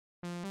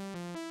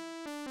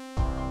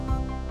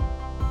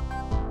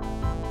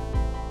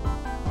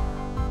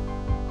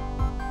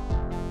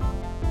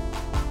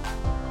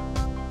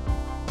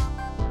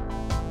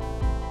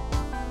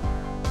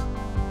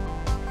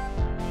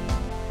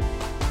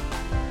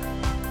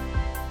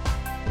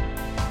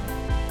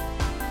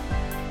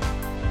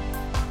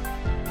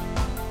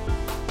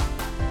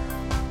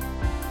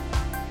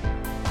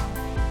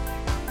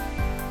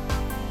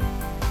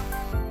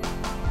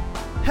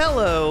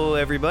Hello,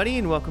 everybody,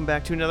 and welcome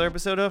back to another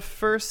episode of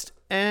First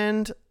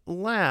and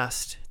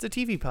Last. It's a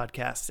TV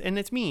podcast, and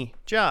it's me,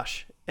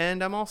 Josh,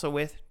 and I'm also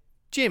with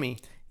Jimmy.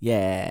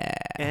 Yeah.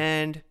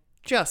 And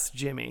just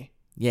Jimmy.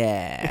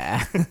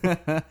 Yeah.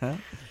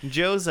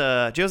 Joe's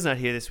not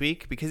here this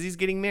week because he's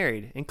getting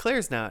married, and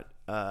Claire's not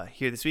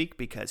here this week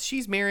because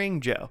she's marrying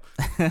Joe.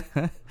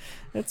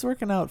 It's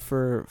working out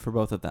for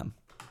both of them.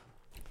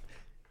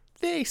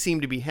 They seem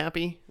to be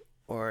happy,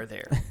 or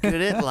they're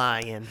good at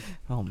lying.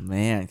 Oh,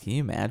 man. Can you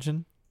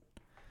imagine?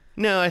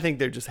 No, I think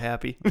they're just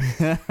happy.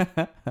 All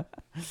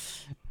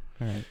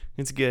right.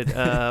 It's good.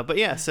 But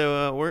yeah,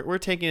 so we're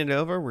taking it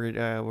over.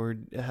 We're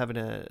having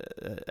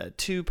a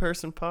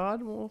two-person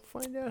pod. We'll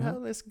find out how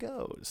this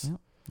goes. Yep.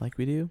 Like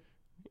we do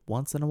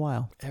once in a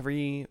while.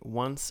 Every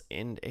once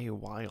in a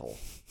while,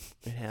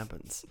 it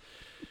happens.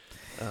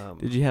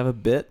 Did you have a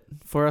bit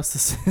for us to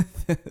say?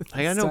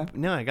 I got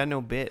no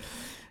bit.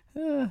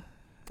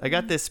 I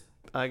got this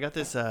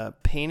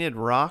painted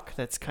rock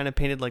that's kind of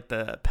painted like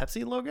the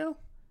Pepsi logo.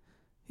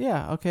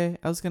 Yeah, okay.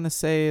 I was going to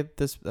say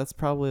that's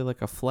probably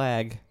like a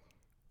flag.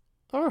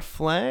 Or a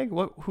flag?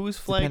 Whose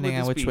flag Depending would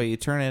this on which be? way you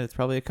turn it, it's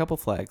probably a couple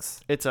flags.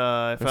 It's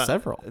There's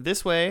several.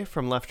 This way,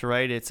 from left to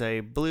right, it's a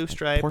blue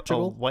stripe,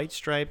 Portugal? a white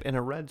stripe, and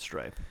a red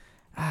stripe.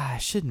 I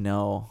should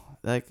know.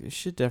 Like, it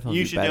should definitely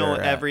You be should better know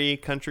at- every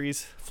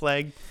country's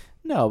flag.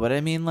 No, but I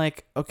mean,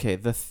 like, okay,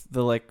 the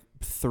like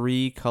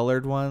 3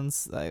 colored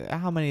ones. Like,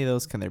 how many of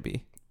those can there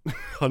be?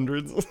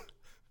 Hundreds.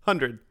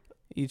 100.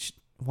 Each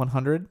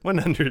 100?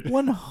 100.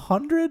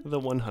 100? The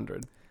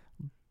 100.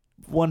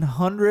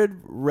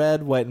 100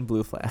 red, white, and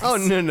blue flags. Oh,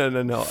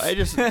 no. I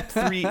just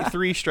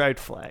three striped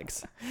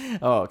flags.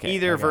 Oh, okay.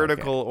 Either Okay,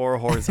 vertical okay. or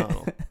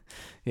horizontal.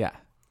 Yeah.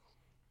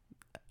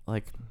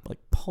 Like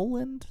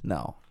Poland?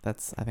 No, I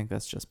think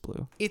that's just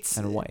blue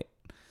and white.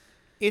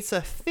 It's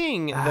a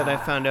thing that I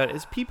found out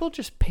is people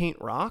just paint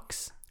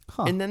rocks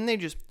Huh. and then they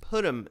just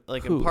put them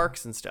like in Who?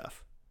 parks and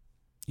stuff.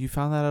 You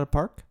found that at a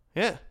park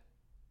Yeah.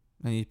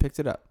 and you picked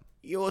it up.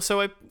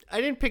 So I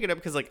didn't pick it up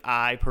because like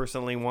I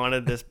personally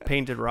wanted this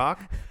painted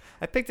rock.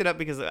 I picked it up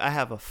because I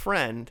have a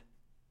friend,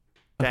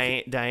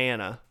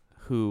 Diana.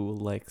 Who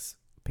likes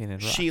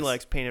painted rocks? She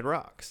likes painted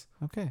rocks.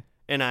 Okay.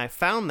 And I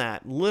found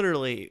that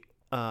literally,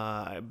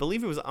 I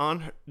believe it was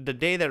on the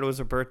day that it was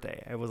her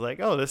birthday. I was like,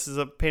 oh, this is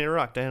a painted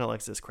rock. Diana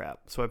likes this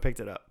crap. So I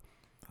picked it up.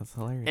 That's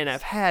hilarious. And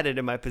I've had it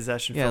in my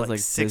possession yeah, for I was like like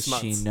 6 does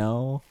months. she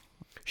know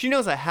She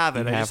knows I have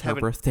it. you I have just her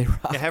haven't. birthday rock?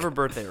 I have her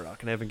birthday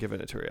rock, and I haven't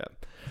given it to her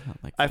yet. Oh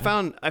my I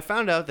God.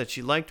 found out that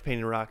she liked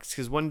painted rocks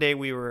because one day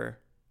we were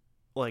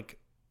like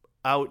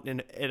out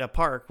in a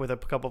park with a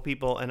couple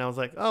people, and I was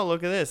like, "Oh,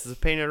 look at this! It's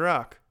a painted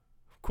rock,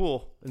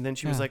 cool." And then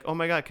she was Yeah. like, "Oh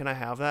my God, can I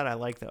have that? I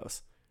like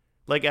those."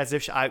 Like as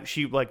if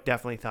she like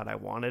definitely thought I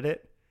wanted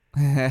it.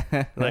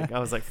 Like I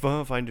was like,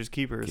 "Finders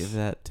keepers," Give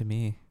that to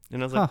me.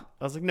 and I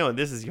was like, "No,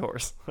 this is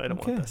yours. I don't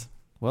Okay. want this."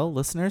 Well,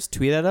 listeners,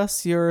 tweet at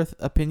us your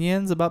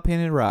opinions about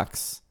painted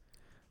rocks.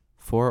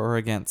 For or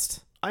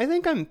against. I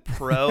think I'm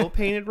pro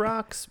painted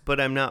rocks, but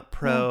I'm not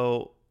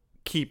pro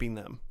keeping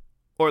them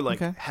or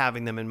like Okay.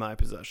 having them in my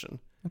possession.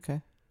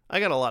 Okay. I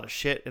got a lot of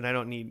shit and I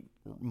don't need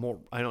more.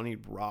 I don't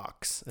need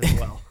rocks as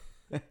well.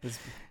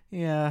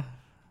 Yeah.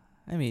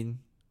 I mean,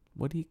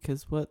 what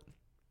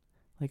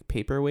like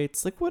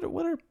paperweights? Like what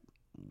are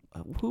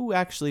who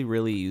actually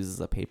really uses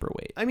a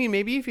paperweight? I mean,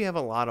 maybe if you have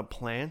a lot of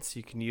plants,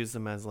 you can use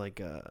them as like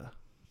a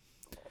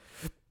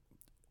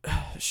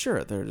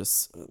Sure, they're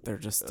just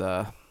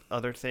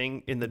other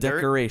thing in the dirt.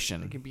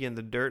 decoration. It could be in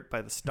the dirt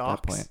by the At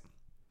stalks. that point.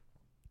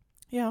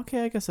 Yeah,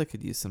 okay, I guess I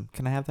could use some.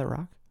 Can I have that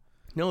rock?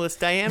 No, that's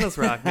Diana's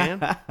rock, man.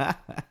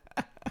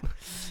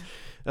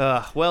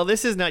 Well,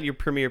 this is not your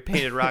premier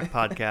painted rock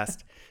podcast.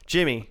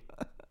 Jimmy,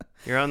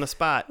 you're on the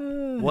spot.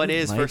 What It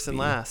is might first and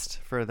be. last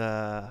for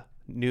the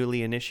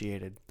newly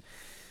initiated?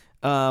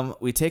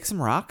 We take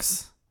some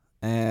rocks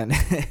and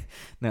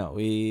no,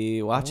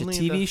 we watch Only a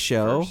TV the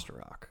show first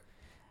rock.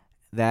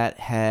 that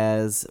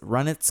has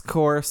run its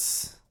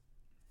course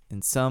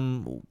in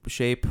some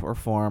shape or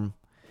form,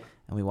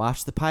 and we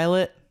watch the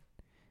pilot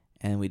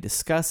and we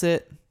discuss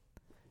it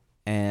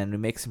and we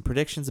make some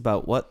predictions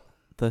about what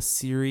the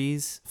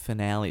series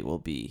finale will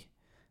be,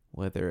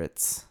 whether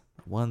it's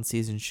a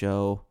 1-season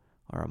show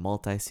or a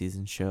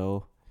multi-season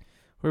show.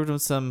 We're doing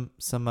some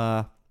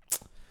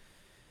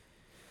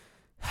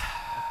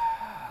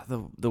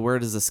the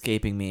word is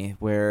escaping me,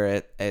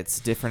 where it's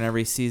different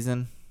every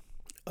season.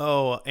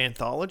 Oh,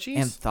 anthologies?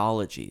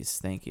 Anthologies.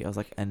 Thank you. I was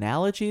like,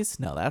 analogies?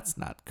 No, that's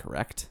not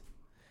correct.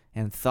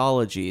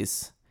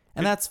 Anthologies.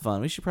 And that's fun.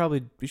 We should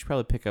probably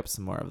pick up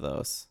some more of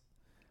those.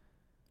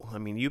 Well, I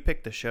mean, you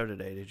picked the show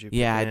today. Did you pick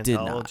Yeah, an I did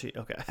not. anthology?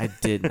 Okay. I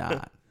did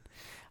not.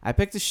 I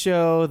picked a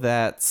show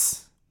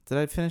that's... Did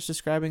I finish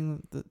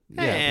describing the...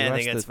 I we think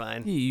watched that's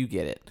fine. You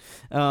get it.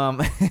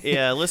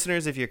 Yeah,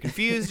 listeners, if you're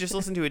confused, just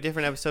listen to a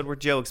different episode where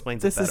Joe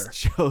explains This it better. is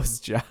Joe's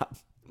job.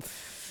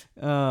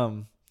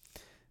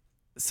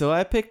 So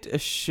I picked a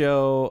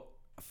show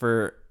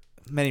for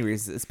many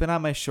reasons. It's been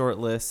on my short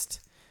list.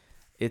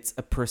 It's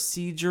a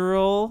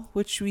procedural,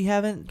 which we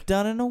haven't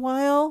done in a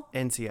while.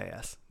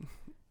 NCIS.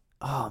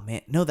 Oh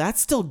man, no, that's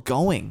still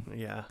going.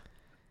 Yeah.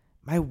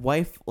 My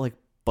wife like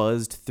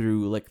buzzed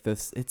through like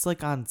this. It's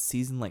like on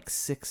season like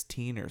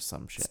 16 or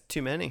some shit. It's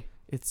too many.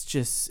 It's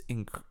just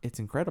it's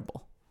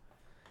incredible.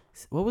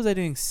 What was I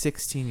doing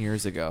 16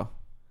 years ago?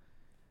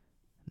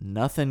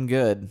 Nothing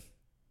good.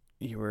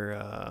 You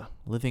were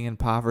Living in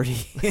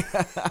poverty.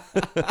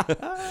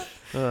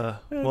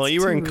 well, you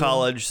were in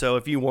college, so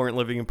if you weren't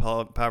living in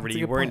poverty,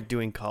 you weren't point.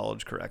 doing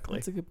college correctly.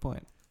 That's a good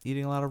point.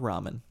 Eating a lot of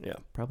ramen. Yeah.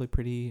 Probably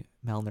pretty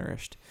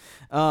malnourished.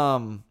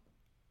 No,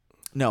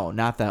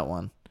 not that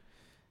one.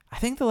 I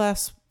think the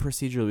last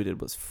procedural we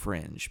did was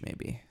Fringe,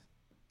 maybe.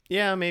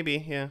 Yeah,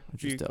 maybe. Yeah.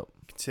 Which you is dope.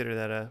 consider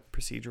that a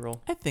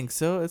procedural. I think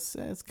so. It's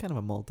kind of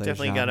a multi-genre,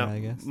 Definitely got I a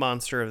guess.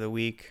 monster of the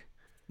week.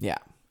 Yeah.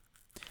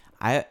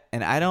 I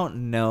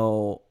don't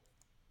know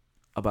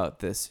about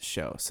this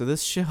show. So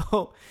this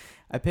show,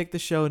 I picked the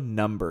show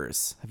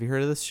Numbers. Have you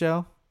heard of this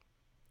show?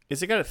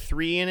 Is it got a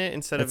 3 in it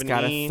instead of It's an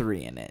got E? a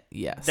 3 in it.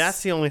 Yes.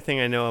 That's the only thing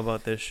I know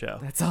about this show.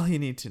 That's all you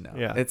need to know.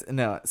 Yeah. It's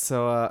no.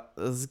 So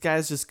this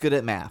guy's just good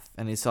at math,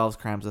 and he solves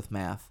crimes with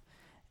math.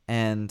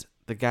 And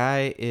the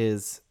guy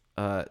is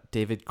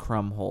David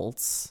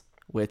Krumholtz,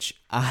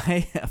 which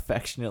I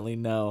affectionately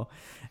know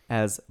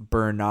as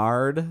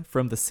Bernard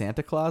from the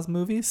Santa Claus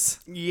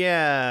movies.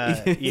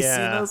 Yeah. You Yeah.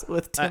 seen those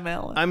with Tim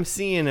Allen? I'm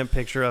seeing a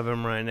picture of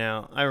him right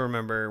now. I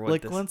remember what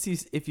Like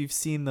this... if you've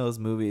seen those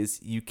movies,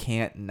 you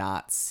can't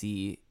not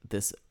see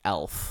this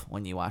elf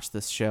when you watch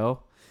this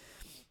show.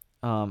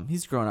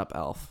 He's grown up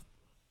elf,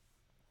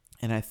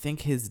 and I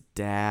think his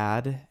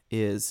dad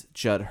is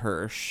Judd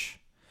Hirsch,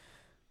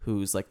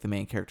 who's like the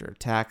main character of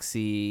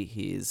Taxi.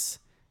 He's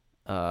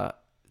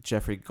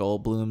Jeffrey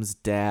Goldblum's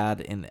dad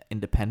in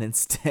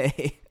Independence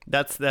Day.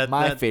 That's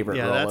my favorite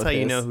Yeah, role that's of how you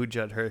his. know who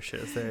Judd Hirsch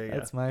is. There you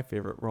That's go. my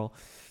favorite role.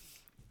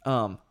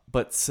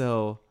 But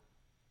so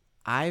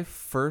I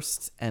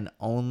first and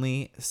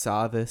only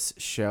saw this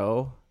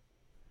show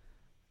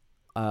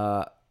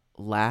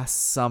last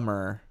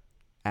summer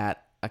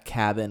at a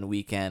cabin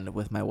weekend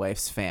with my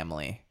wife's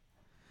family.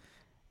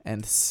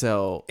 And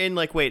so And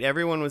like, wait,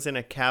 everyone was in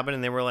a cabin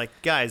and they were like,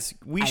 guys,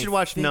 we should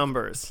watch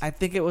Numbers. I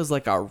think it was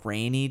like a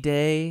rainy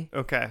day.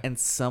 Okay. And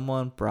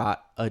someone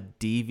brought a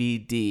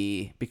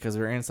DVD because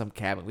we were in some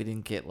cabin. We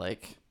didn't get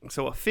like...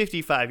 So a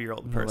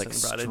 55-year-old We're, person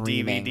like, brought a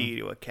streaming. DVD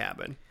to a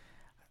cabin.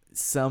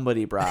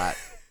 Somebody brought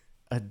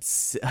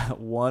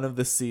one of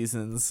the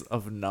seasons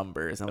of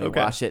Numbers, and we Okay.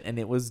 watched it, and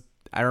it was...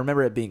 I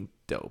remember it being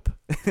dope.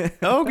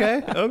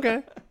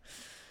 Okay.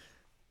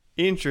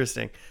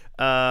 Interesting.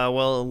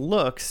 Well, it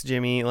looks,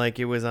 Jimmy, like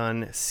it was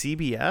on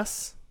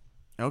CBS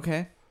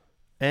Okay.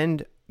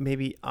 and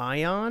maybe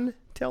Ion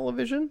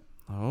television.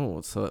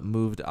 Oh, so it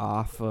moved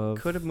off of...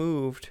 Could have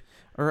moved.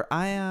 Or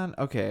Ion...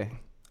 Okay.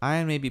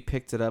 Ion maybe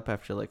picked it up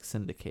after, like,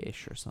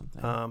 syndication or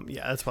something.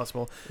 Yeah, that's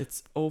possible.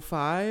 It's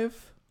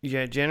 05?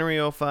 Yeah,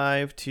 January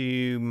 05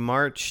 to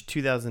March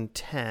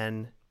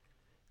 2010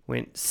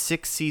 went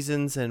 6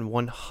 seasons and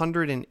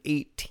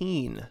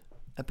 118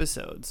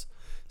 episodes.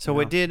 So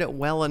Yeah. it did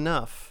well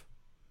enough.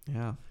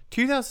 Yeah.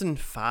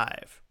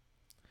 2005.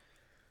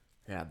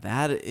 Yeah,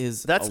 that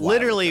is... That's a while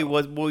literally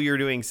ago. what you were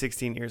doing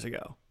 16 years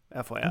ago.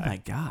 FYI. Oh, my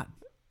God.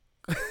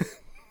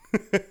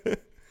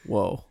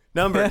 Whoa.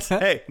 Numbers.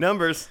 Hey,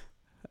 numbers.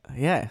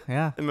 Yeah.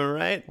 Am I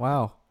right?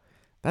 Wow.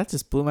 That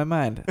just blew my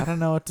mind. I don't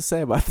know what to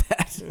say about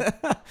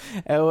that.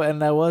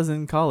 And I was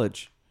in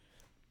college.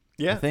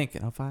 Yeah. I think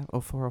in 05,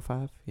 04,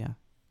 05. Yeah,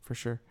 for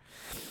sure.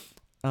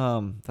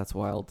 That's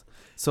wild.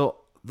 So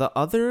the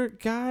other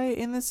guy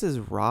in this is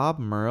Rob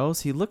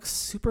Murrows. He looks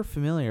super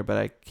familiar, but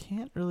I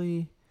can't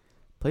really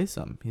place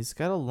him. He's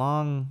got a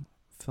long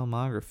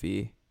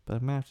filmography, but I'm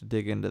going to have to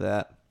dig into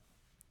that.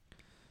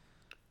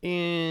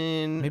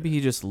 Maybe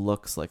he just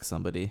looks like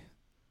somebody.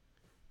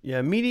 Yeah,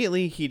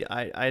 immediately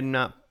I'm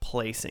not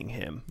placing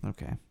him.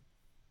 Okay.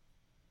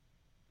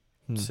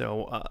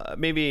 So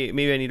maybe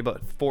I need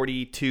about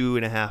 42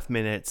 and a half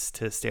minutes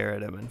to stare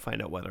at him and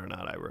find out whether or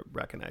not I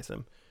recognize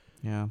him.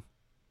 Yeah,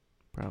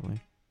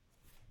 probably.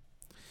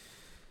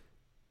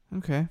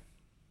 Okay.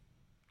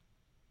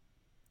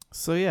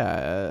 So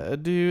yeah,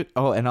 dude.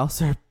 Oh, and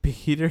also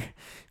Peter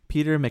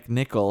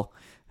McNichol,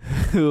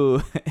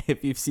 who,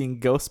 if you've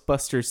seen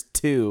Ghostbusters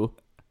 2,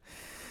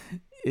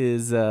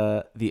 is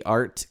the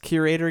art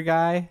curator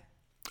guy.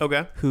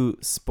 Okay. Who,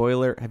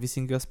 spoiler, have you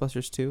seen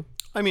Ghostbusters 2?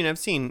 I mean, I've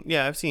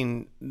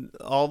seen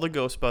all the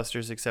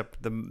Ghostbusters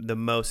except the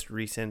most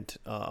recent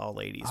all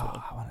ladies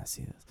one. I want to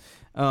see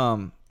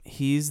this.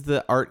 He's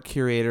the art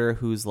curator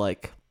who's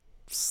like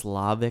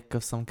Slavic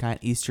of some kind,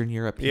 Eastern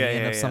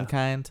European of some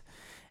kind,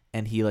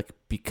 and he like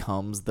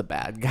becomes the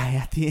bad guy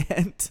at the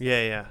end.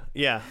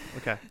 Yeah.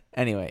 Okay.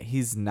 Anyway,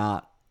 he's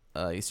not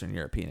Eastern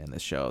European in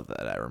this show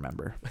that I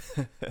remember,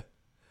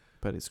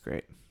 but he's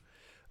great.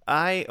 So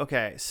I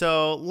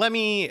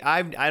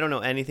don't know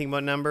anything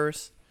about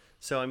Numbers.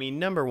 So, I mean,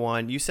 number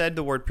one, you said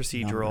the word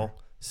procedural,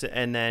 so,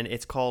 and then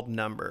it's called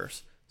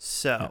Numbers.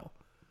 So,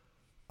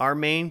 our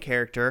main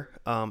character,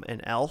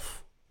 an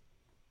elf.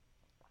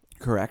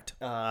 Correct.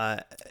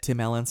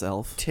 Tim Allen's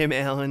elf. Tim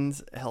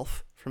Allen's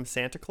elf from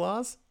Santa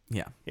Claus.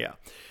 Yeah. Yeah.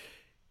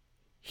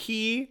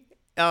 He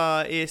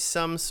is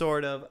some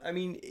sort of. I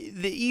mean,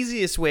 the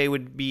easiest way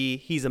would be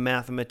he's a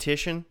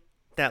mathematician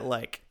that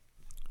like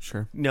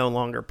Sure. no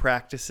longer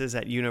practices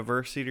at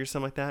university or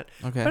something like that.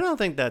 Okay. But I don't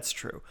think that's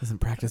true. Doesn't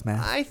practice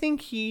math. I think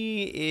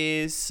he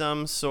is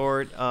some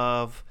sort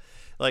of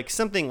like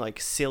something like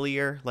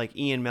sillier, like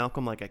Ian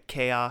Malcolm, like a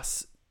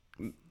chaos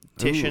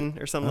tician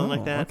or something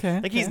like that.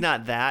 Okay, like he's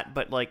not that,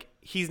 but like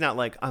he's not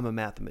like I'm a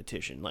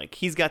mathematician. Like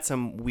he's got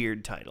some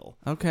weird title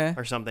Okay.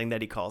 or something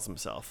that he calls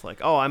himself. Like,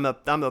 oh, I'm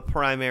a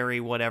primary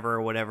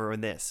whatever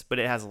in this, but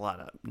it has a lot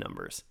of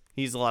numbers.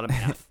 He's a lot of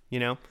math,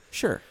 you know?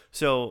 Sure.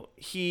 So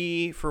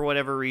he, for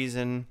whatever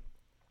reason,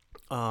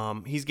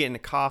 he's getting a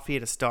coffee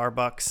at a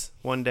Starbucks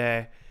one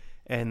day,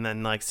 and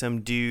then like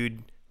some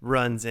dude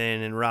runs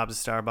in and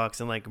robs a Starbucks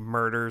and like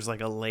murders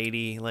like a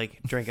lady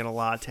like drinking a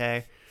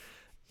latte.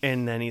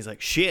 And then he's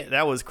like, shit,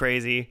 that was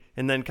crazy.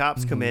 And then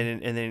cops come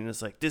in and then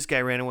it's like, this guy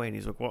ran away. And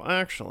he's like, well,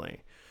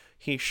 actually,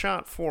 he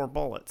shot 4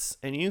 bullets.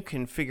 And you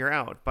can figure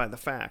out by the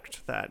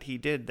fact that he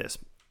did this,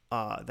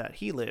 that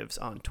he lives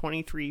on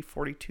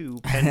 2342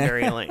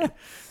 Penberry Lane.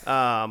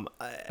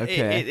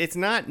 Okay. It's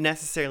not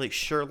necessarily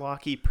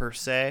Sherlock-y per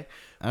se,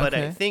 but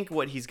I Okay. think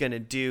what he's going to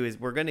do is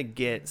we're going to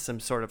get some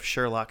sort of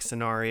Sherlock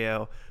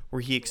scenario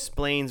where he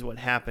explains what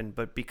happened,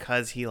 but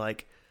because he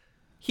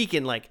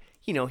can like,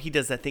 you know, he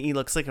does that thing. He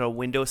looks like a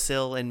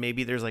windowsill, and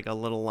maybe there's like a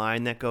little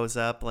line that goes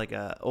up, like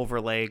a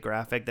overlay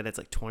graphic that it's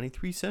like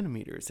 23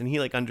 centimeters, and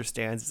he like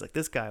understands. He's like,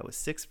 this guy was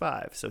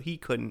 6'5", so he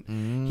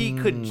couldn't.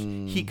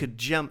 He could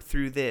jump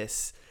through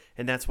this,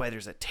 and that's why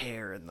there's a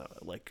tear in the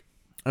like.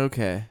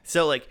 Okay.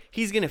 So like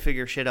he's gonna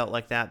figure shit out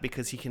like that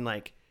because he can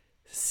like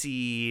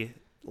see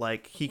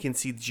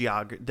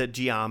the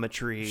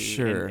geometry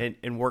Sure.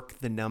 and work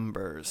the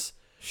numbers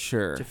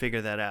Sure. to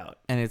figure that out.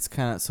 And it's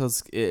kind of so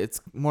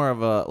it's more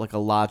of a like a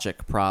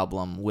logic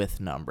problem with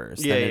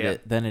numbers Yeah,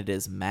 than it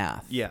is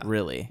math. Yeah.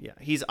 Really. Yeah,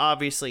 he's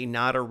obviously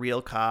not a real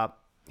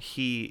cop.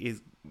 He's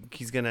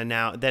gonna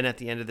now. Then at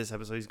the end of this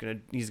episode,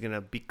 he's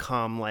gonna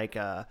become like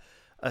a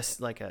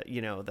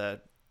you know, the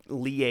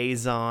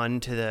liaison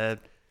to the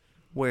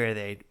where are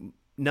they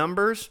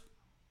numbers.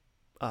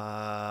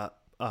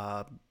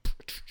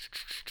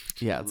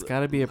 Yeah, it's got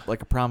to be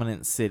like a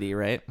prominent city,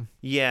 right?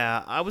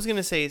 Yeah, I was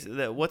gonna say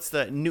that. What's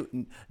the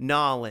New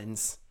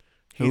Orleans?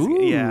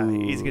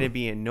 Ooh. He's gonna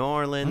be in New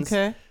Orleans.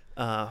 Okay.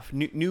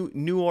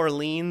 New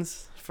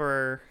Orleans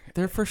for.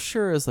 There for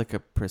sure is like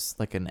a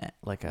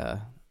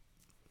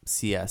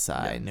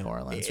CSI New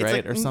Orleans, It's right,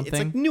 like, or something.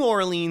 It's like New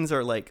Orleans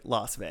or like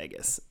Las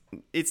Vegas.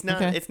 It's not.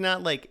 Okay. It's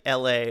not like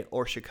L.A.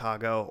 or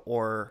Chicago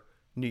or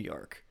New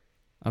York.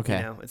 Okay.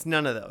 You know, it's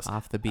none of those.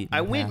 Off the beaten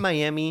I went path.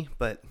 Miami,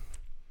 but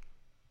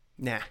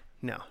no.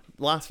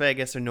 Las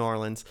Vegas or New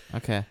Orleans.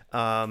 Okay.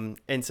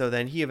 And so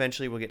then he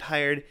eventually will get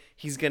hired.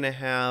 He's gonna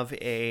have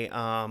a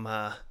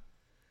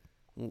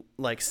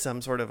like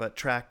some sort of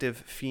attractive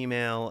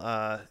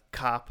female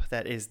cop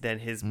that is then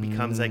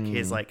becomes like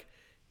his like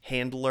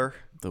handler.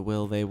 The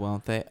will they,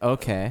 won't they?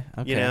 Okay.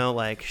 You know,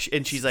 like,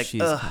 and she's like,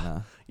 She's ugh,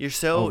 kinda you're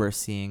so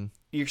overseeing.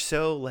 you're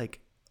so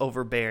like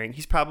overbearing.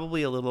 He's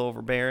probably a little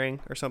overbearing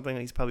or something.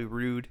 He's probably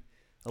rude,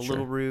 a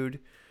little rude.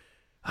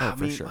 Oh,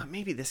 for sure.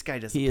 Maybe this guy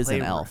doesn't. He is play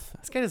an elf.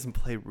 This guy doesn't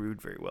play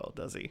rude very well,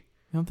 does he? You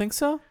don't think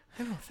so?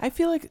 I don't. I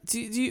feel like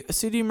do you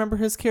remember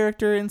his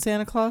character in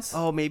Santa Claus?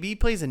 Oh, maybe he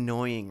plays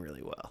annoying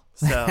really well.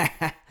 So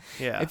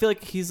yeah, I feel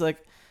like he's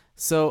like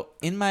so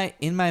in my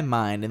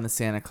mind in the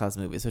Santa Claus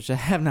movies, which I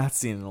have not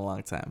seen in a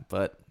long time,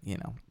 but you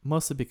know,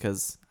 mostly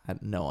because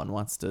no one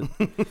wants to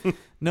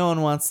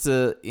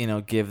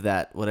give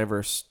that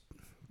whatever.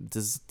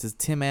 Does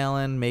Tim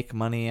Allen make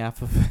money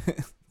off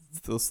of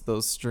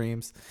those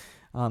streams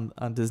on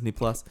Disney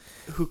Plus?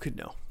 who could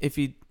know? If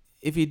he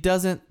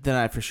doesn't, then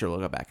I for sure will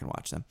go back and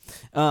watch them.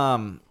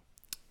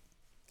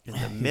 In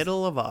the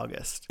middle of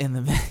August.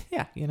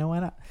 Yeah, you know, why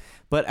not?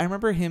 But I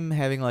remember him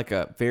having like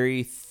a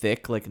very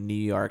thick like New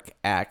York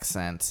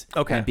accent.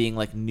 Okay. And being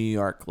like New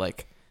York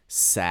like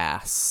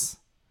sass.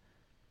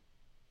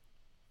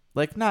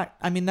 Like not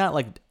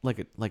like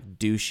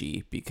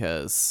douchey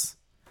because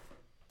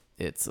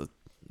it's a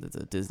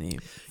Disney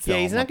film.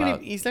 Yeah, he's not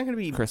about gonna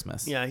be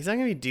Christmas. Yeah, he's not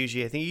gonna be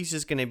douchey. I think he's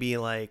just gonna be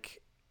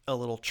like a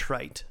little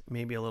trite,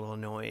 maybe a little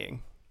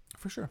annoying.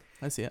 For sure.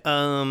 I see it.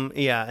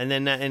 Yeah, and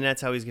then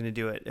that's how he's gonna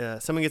do it.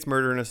 Someone gets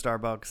murdered in a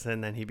Starbucks,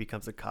 and then he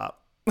becomes a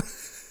cop.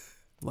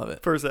 Love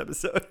it. First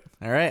episode.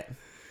 All right.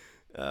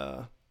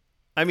 I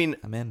mean,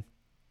 I'm in.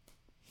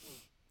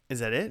 is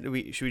that it?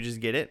 Should we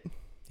just get it?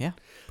 Yeah,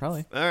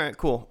 probably. All right,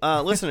 cool.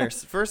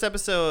 Listeners, first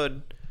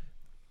episode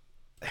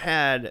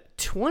had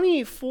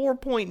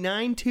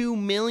 24.92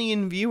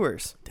 million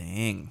viewers.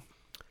 Dang.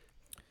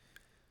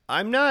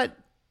 I'm not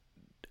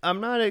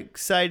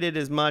excited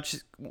as much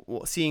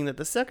seeing that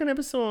the second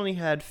episode only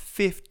had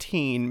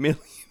 15 million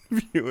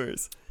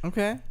viewers.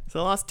 Okay.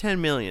 So I lost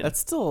 10 million. That's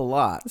still a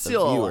lot. It's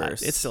still of a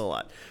viewers. lot. It's still a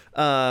lot.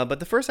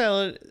 But the first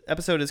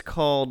episode is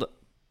called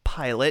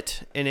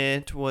Pilot, and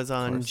it was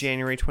on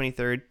January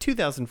 23rd,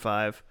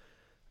 2005,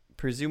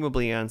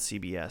 presumably on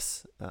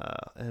CBS.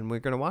 And we're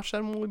going to watch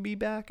that, and we'll be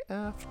back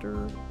after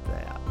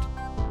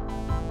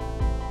that.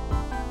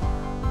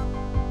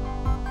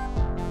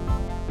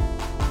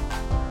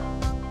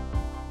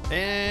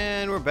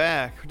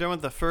 back. We're done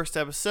with the first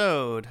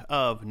episode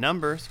of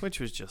Numbers, which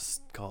was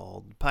just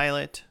called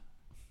Pilot.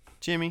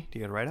 Jimmy, do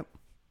you got a write-up?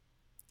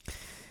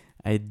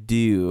 I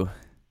do.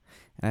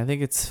 And I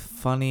think it's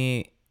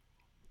funny.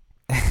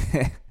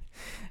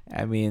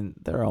 I mean,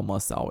 they're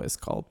almost always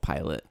called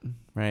Pilot,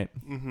 right?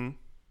 Mm-hmm.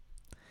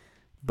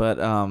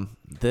 But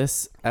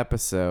this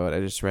episode, I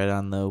just read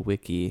on the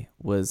wiki,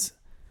 was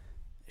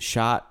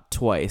shot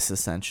twice,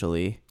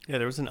 essentially. Yeah,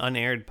 there was an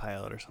unaired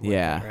pilot or something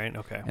Yeah. like that, right?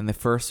 Okay. And the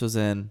first was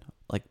in,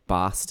 like,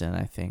 Boston,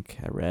 I think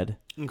I read.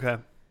 Okay.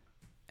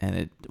 And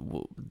it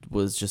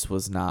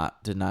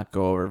did not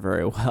go over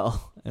very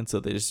well. And so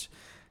they just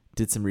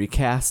did some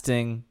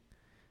recasting,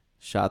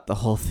 shot the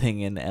whole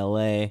thing in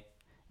LA,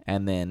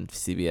 and then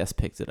CBS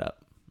picked it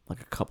up like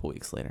a couple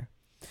weeks later.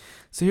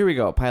 So here we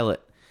go,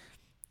 pilot.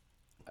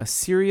 A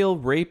serial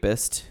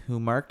rapist who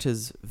marked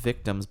his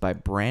victims by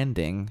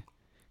branding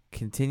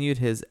continued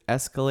his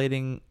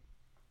escalating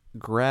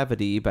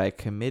gravity by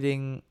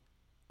committing...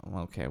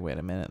 Okay, wait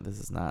a minute. This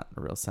is not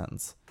a real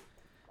sentence.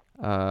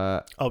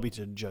 I'll be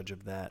the judge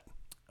of that.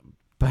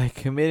 By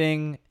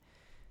committing...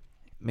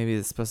 Maybe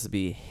it's supposed to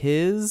be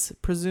his,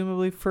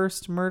 presumably,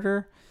 first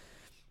murder.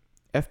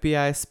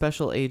 FBI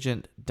Special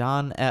Agent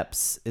Don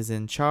Epps is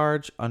in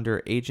charge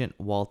under Agent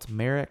Walt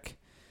Merrick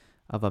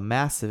of a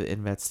massive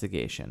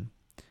investigation.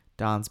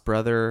 Don's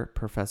brother,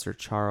 Professor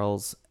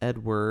Charles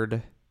Epps,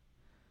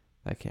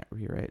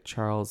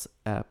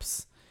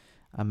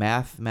 a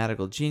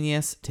mathematical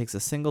genius, takes a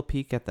single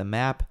peek at the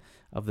map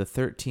of the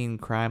 13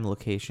 crime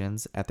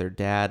locations at their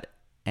dad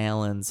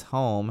Alan's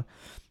home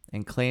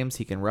and claims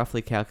he can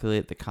roughly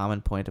calculate the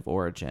common point of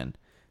origin,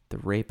 the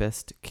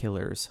rapist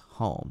killer's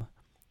home.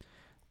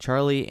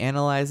 Charlie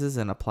analyzes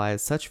and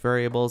applies such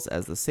variables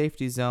as the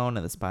safety zone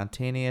and the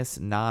spontaneous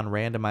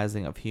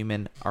non-randomizing of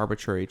human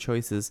arbitrary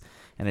choices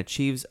and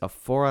achieves a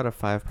 4 out of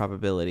 5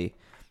 probability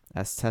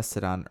as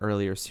tested on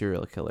earlier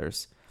serial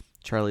killers.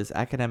 Charlie's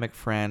academic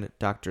friend,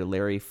 Dr.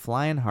 Larry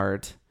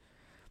Fleinhart,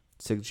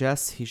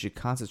 suggests he should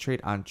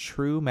concentrate on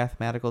true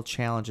mathematical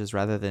challenges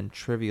rather than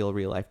trivial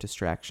real-life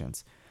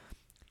distractions.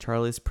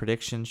 Charlie's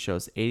prediction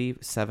shows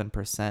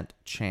 87%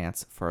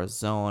 chance for a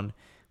zone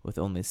with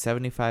only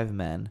 75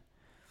 men,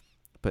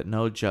 but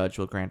no judge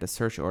will grant a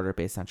search order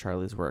based on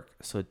Charlie's work,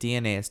 so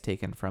DNA is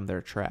taken from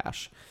their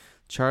trash.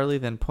 Charlie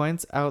then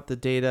points out the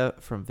data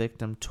from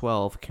victim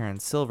 12, Karen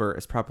Silver,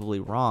 is probably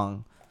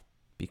wrong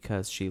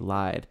because she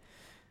lied.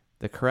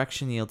 The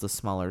correction yields a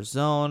smaller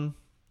zone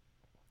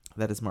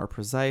that is more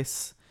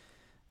precise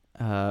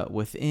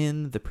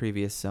within the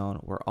previous zone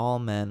where all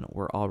men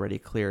were already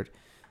cleared.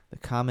 The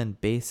common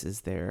base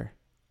is there,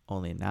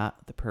 only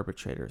not the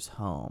perpetrator's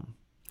home.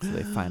 So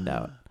they find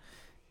out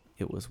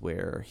it was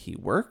where he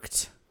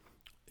worked.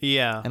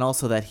 Yeah. And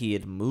also that he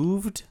had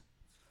moved.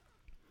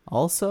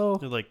 Also.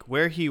 Like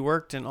where he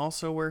worked and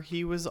also where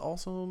he was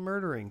also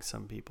murdering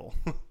some people.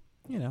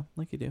 You know,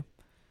 like you do.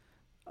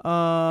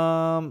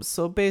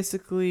 So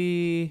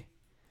basically,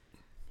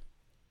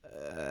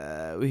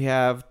 we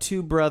have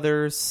two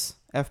brothers,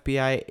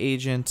 FBI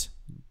agent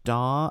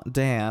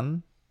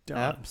Dan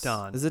Epps.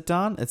 Don. Is it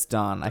Don? It's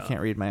Don. I can't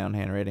read my own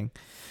handwriting.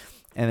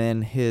 And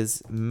then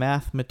his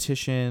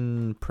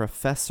mathematician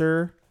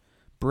professor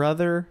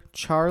brother,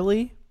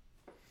 Charlie,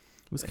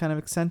 was kind of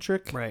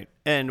eccentric. Right.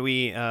 And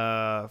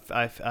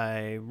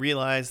I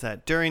realized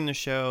that during the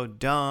show,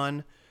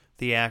 Don,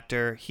 the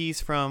actor,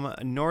 he's from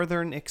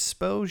Northern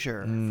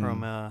Exposure,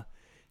 from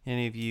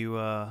any of you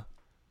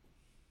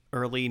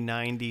early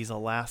 90s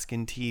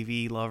Alaskan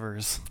TV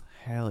lovers.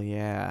 Hell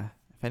yeah.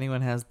 If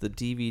anyone has the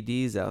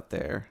DVDs out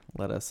there,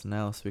 let us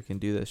know so we can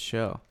do this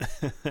show.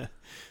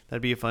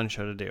 That'd be a fun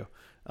show to do.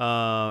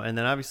 And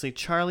then obviously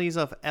Charlie's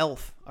of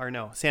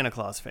Santa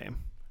Claus fame.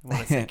 I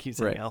want to keep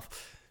saying Right.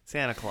 Elf.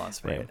 Santa Claus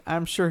fame. Right.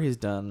 I'm sure he's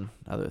done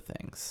other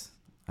things.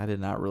 I did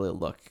not really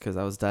look because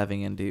I was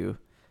diving into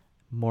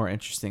more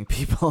interesting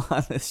people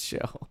on this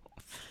show.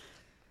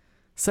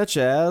 Such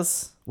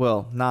as,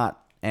 well,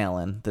 not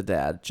Alan, the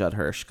dad, Judd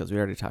Hirsch, because we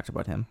already talked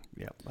about him.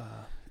 Yep.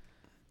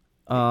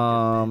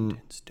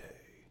 Independence Day.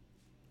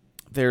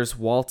 There's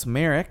Walt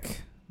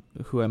Merrick,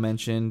 who I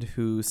mentioned,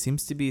 who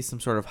seems to be some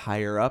sort of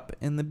higher up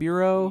in the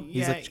bureau.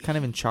 He's like kind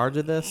of in charge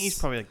of this. He's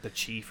probably like the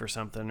chief or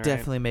something, right?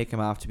 Definitely make him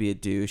out to be a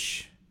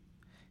douche.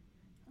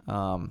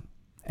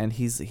 And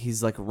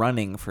he's like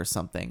running for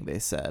something, they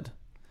said.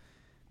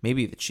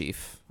 Maybe the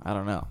chief. I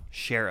don't know.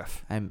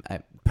 Sheriff. I'm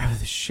probably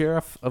the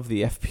sheriff of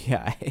the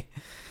FBI.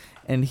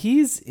 And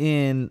he's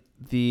in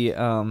the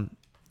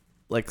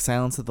like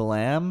Silence of the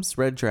Lambs,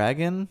 Red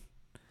Dragon.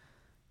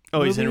 Oh,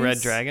 movies. He's in Red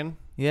Dragon?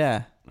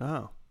 Yeah.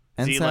 Oh.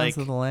 And Is he Silence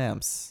like of the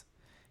Lambs.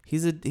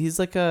 He's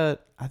like a,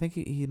 I think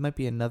he might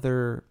be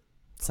another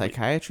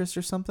psychiatrist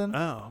or something.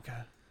 Oh, okay.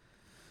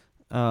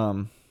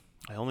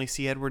 I only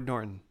see Edward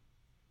Norton.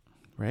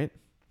 Right?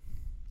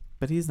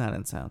 But he's not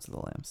in Silence of the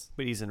Lambs.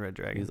 But he's in Red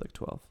Dragon. He's like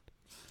 12.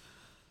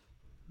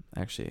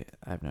 Actually,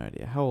 I have no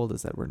idea. How old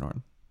is Edward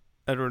Norton?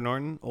 Edward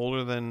Norton,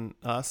 older than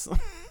us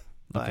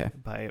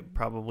by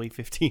probably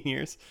 15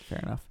 years. Fair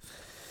enough.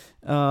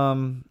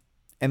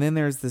 And then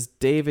there's this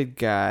David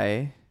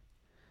guy.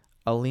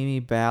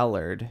 Alimi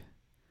Ballard,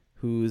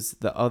 who's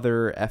the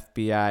other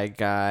FBI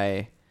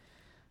guy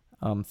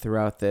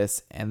throughout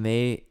this,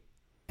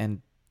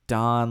 and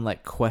Don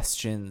like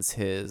questions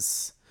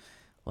his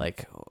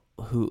like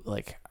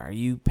are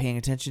you paying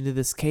attention to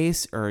this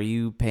case, or are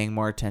you paying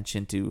more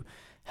attention to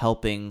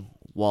helping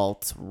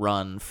Walt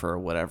run for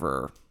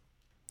whatever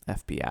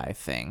FBI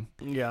thing?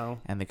 Yeah.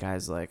 And the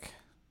guy's like,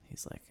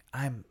 he's like,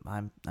 I'm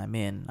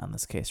in on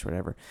this case or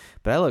whatever.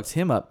 But I looked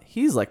him up.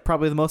 He's like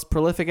probably the most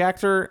prolific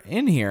actor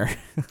in here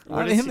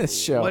in this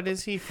show. What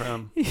is he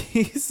from?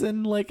 He's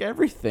in like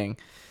everything.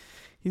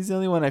 He's the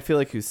only one I feel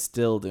like who's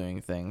still doing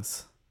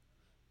things.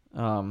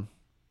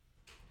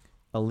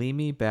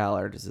 Alimi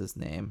Ballard is his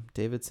name.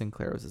 David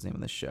Sinclair was his name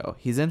in the show.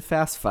 He's in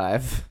Fast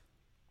 5,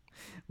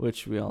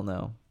 which we all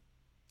know.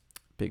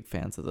 Big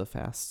fans of the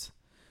Fast.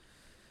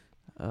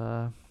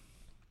 Whatever.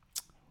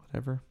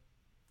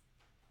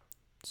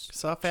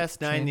 Saw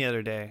Fast 9 the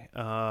other day.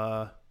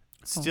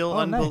 Still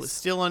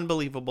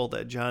unbelievable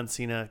that John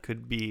Cena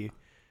could be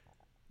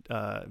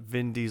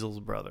Vin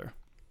Diesel's brother.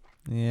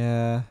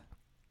 Yeah.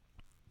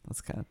 That's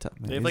kind of tough.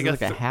 They have Is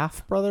like a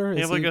half brother? They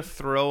have like a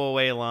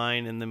throwaway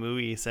line in the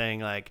movie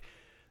saying like,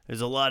 "There's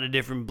a lot of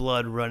different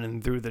blood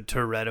running through the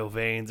Toretto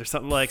veins," or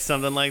something like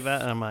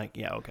that. And I'm like,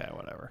 yeah, okay,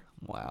 whatever.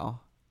 Wow.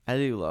 I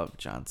do love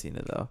John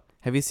Cena though.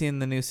 Have you seen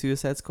the new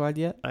Suicide Squad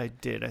yet? I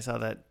did. I saw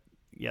that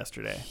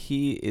yesterday.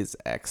 He is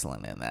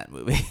excellent in that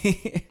movie.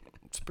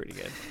 It's pretty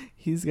good.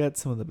 He's got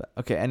some of the best.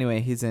 Okay,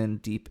 anyway, he's in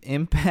Deep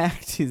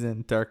Impact. He's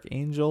in Dark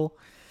Angel.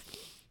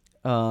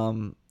 He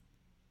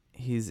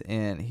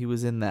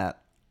was in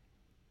that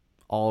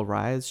All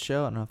Rise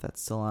show. I don't know if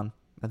that's still on.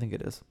 I think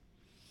it is.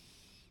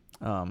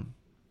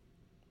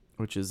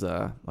 Which is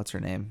what's her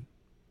name?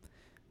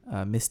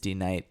 Misty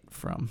Knight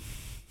from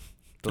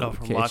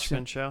from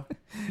Watchmen show.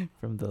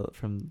 from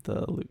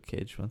the Luke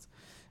Cage ones.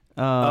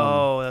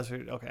 That's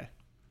right. Okay.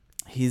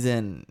 He's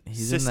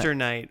Sister in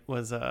Knight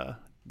was the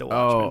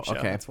Watchmen show.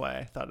 Okay. That's why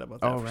I thought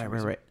about that. Oh,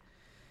 right.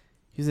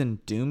 He's in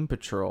Doom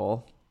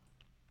Patrol,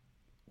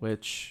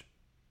 which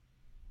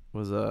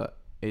was a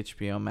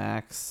HBO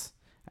Max.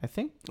 I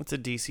think it's a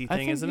DC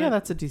thing, isn't it? Yeah,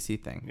 that's a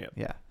DC thing. Yep.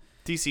 Yeah.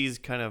 DC's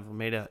kind of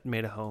made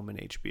a home in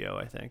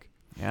HBO, I think.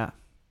 Yeah.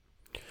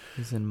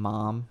 He's in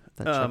Mom,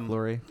 that Chuck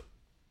Lorre.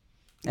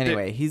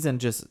 Anyway, he's in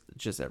just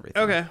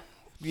everything. Okay.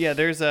 Yeah,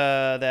 there's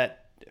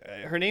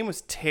her name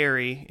was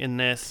Terry in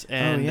this,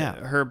 and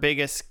her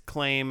biggest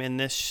claim in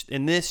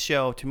this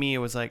show to me, it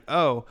was like,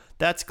 oh,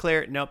 that's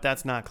Claire. Nope,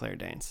 that's not Claire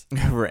Danes.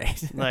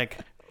 Right. Like,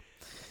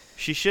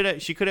 she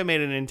could have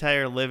made an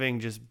entire living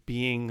just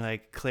being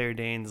like Claire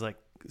Danes, like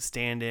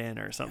stand-in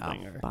or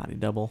something, or body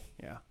double.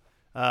 Yeah.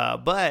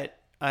 But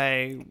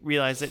I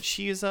realized that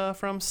she is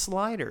from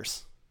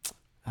Sliders.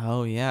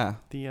 Oh yeah.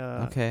 The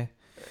okay.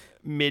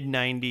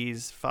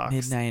 mid-90s Fox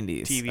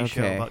TV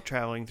show about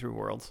traveling through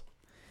worlds.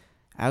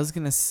 I was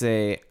going to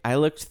say, I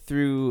looked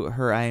through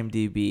her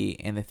IMDb,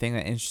 and the thing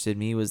that interested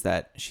me was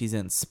that she's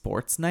in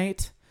Sports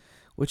Night,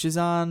 which is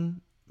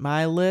on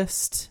my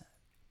list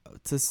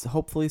to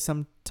hopefully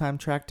sometime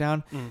track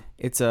down.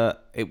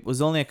 It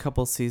was only a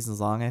couple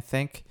seasons long, I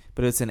think,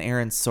 but it's an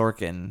Aaron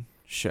Sorkin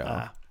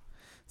show.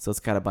 So it's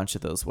got a bunch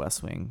of those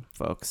West Wing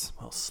folks.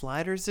 Well,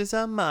 Sliders is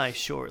on my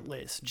short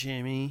list,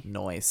 Jimmy.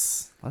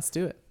 Nice. Let's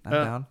do it. I'm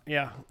down.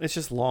 Yeah, it's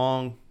just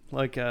long.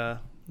 Like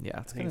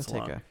it's gonna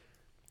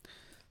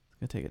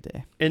take a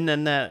day. And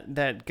then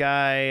that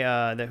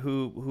guy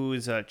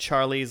who's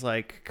Charlie's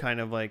like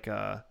kind of like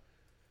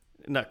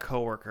not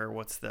coworker.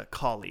 What's the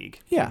colleague?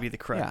 Yeah, would be the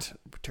correct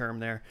term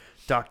there.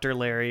 Dr.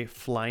 Larry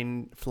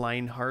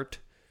Fleinhart.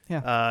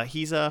 Yeah.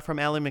 He's from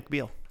Ally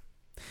McBeal.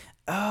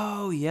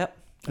 Oh, yep.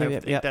 I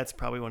think that's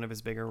probably one of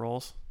his bigger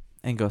roles.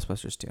 And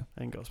Ghostbusters too.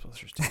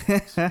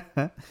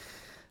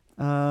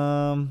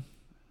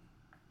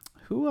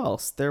 Who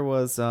else? There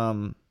was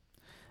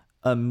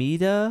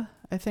Amita,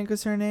 I think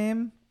was her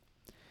name.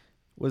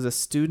 Was a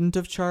student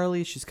of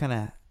Charlie. She's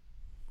kind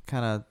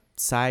of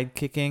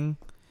sidekicking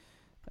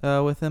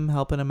with him,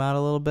 helping him out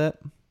a little bit.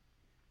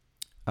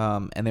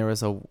 And there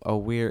was a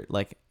weird,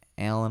 like,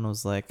 Alan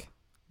was like,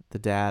 the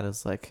dad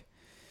is like,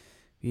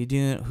 you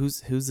doing?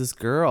 Who's this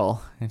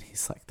girl? And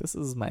he's like, this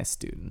is my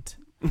student.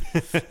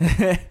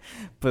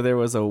 But there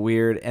was a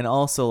weird, and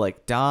also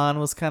like Don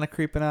was kind of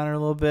creeping on her a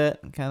little bit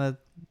and kind of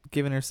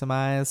giving her some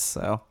eyes.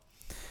 So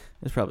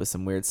there's probably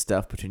some weird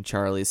stuff between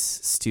Charlie's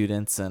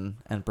students and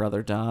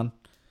brother Don.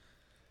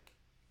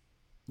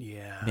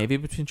 Yeah, maybe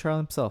between Charlie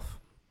himself.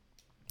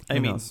 I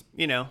mean,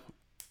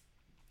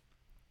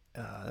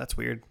 that's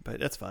weird,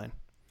 but that's fine.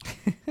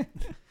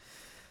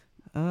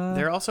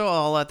 They're also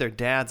all at their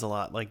dads a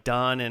lot, like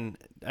Don and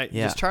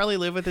does Charlie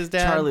live with his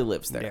dad? Charlie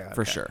lives there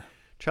for sure.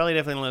 Charlie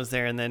definitely lives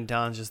there, and then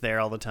Don's just there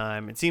all the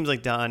time. It seems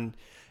like Don.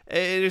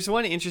 There's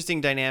one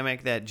interesting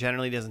dynamic that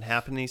generally doesn't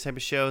happen in these type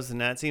of shows,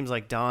 and that seems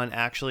like Don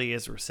actually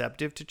is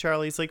receptive to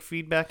Charlie's like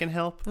feedback and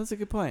help. That's a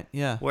good point.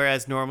 Yeah.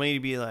 Whereas normally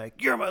you'd be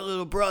like, "You're my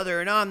little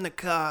brother, and I'm the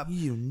cop.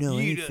 You know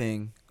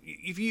anything."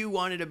 If you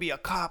wanted to be a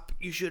cop,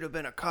 you should have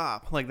been a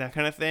cop, like that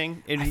kind of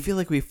thing. I feel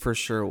like we for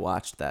sure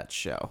watched that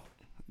show.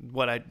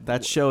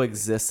 That show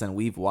exists and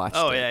we've watched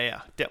Oh it.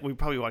 yeah. We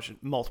probably watched it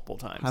multiple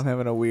times. I'm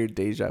having a weird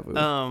deja vu.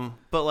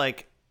 But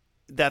like,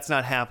 that's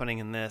not happening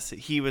in this.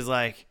 He was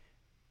like,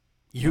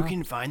 "You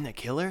can find the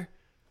killer.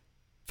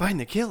 Find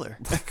the killer."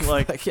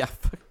 Like, yeah,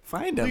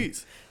 find him.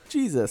 please.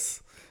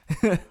 Jesus.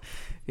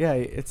 Yeah,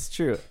 it's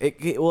true.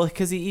 Well,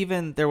 because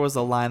there was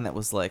a line that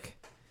was like,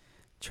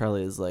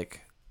 Charlie is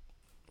like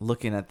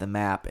looking at the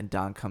map, and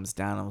Don comes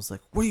down and was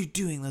like, "What are you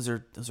doing? Those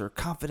are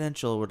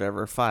confidential,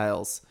 whatever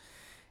files."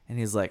 And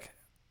he's like,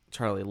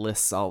 Charlie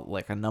lists all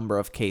like a number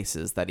of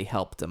cases that he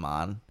helped him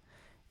on,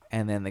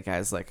 and then the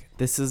guy's like,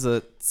 "This is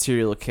a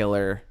serial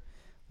killer,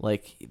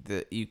 like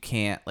you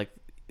can't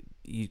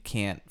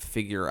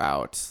figure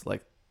out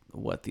like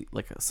what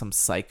some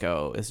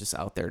psycho is just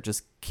out there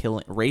just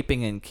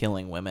raping and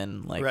killing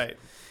women, like Right.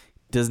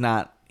 does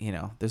not,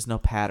 there's no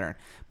pattern."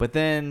 But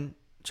then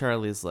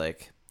Charlie's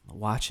like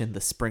watching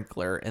the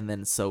sprinkler, and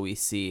then so we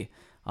see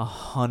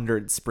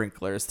 100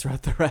 sprinklers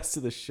throughout the rest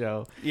of the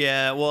show.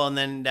 Yeah, well, and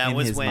then that In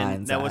was his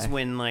mind's eye.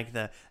 when like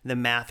the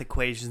math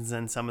equations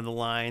and some of the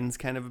lines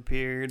kind of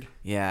appeared.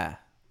 Yeah.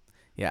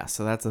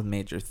 So that's a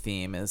major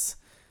theme, is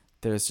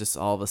there's just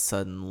all of a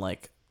sudden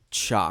like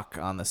chalk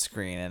on the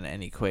screen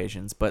and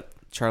equations, but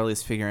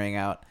Charlie's figuring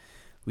out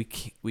we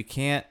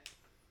can't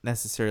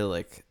necessarily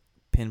like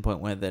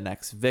pinpoint when the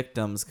next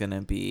victim's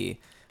gonna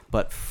be,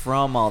 but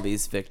from all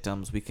these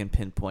victims we can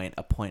pinpoint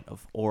a point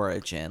of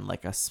origin,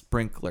 like a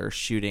sprinkler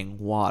shooting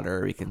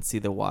water. We can see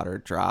the water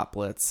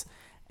droplets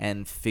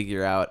and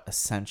figure out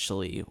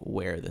essentially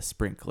where the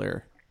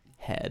sprinkler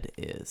head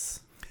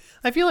is.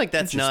 I feel like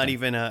that's not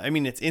even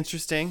it's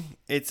interesting.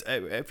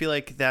 I feel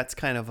like that's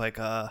kind of like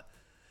a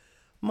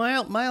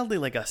mildly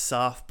like a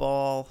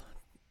softball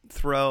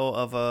throw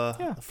of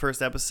a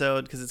first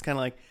episode, because it's kind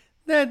of like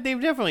that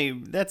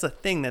that's a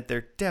thing that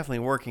they're definitely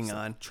working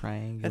on.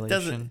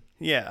 Triangulation.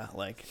 It's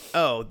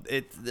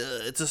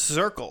a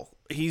circle.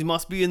 He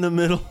must be in the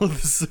middle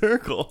of the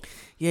circle.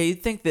 Yeah,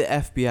 you'd think the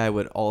FBI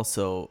would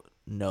also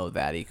know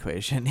that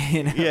equation.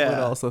 Would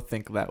also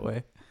think that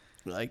way.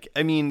 Like,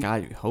 I mean,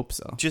 God, you hope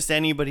so. Just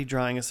anybody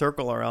drawing a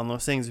circle around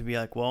those things would be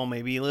like, well,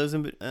 maybe he lives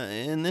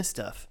in this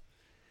stuff.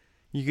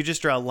 You could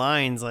just draw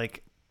lines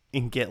like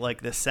and get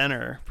like the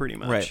center pretty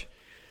much. Right.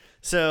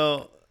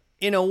 So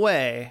in a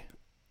way,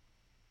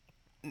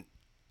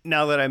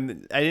 now that I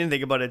didn't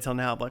think about it till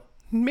now, but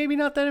maybe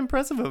not that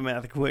impressive of a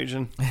math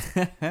equation.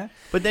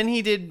 But then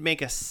he did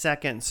make a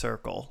second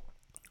circle.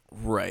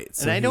 Right.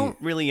 So and I don't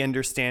really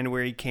understand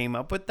where he came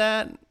up with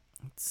that.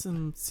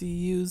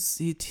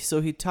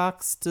 He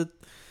talks to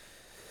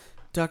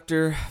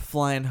Dr.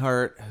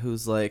 Flyinhart,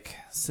 who's like,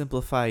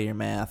 simplify your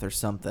math or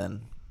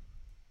something.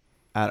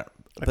 I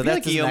feel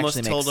like he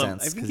almost told him.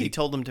 I think he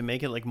told him to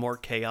make it like more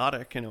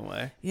chaotic in a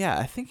way. Yeah,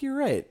 I think you're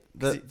right.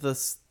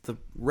 The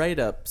write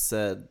up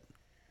said,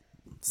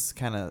 it's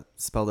kind of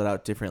spelled it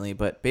out differently,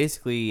 but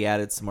basically he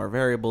added some more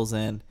variables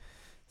in,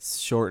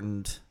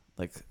 shortened,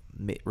 like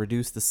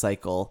reduced the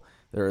cycle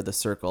or the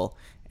circle,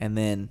 and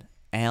then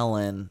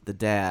Alan, the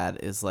dad,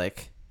 is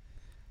like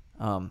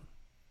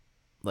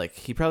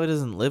he probably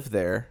doesn't live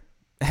there,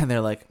 and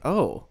they're like,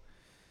 oh,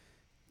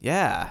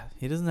 yeah,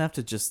 he doesn't have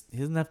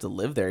to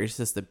live there. He just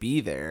has to be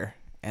there.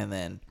 And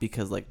then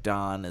because like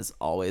Don is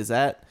always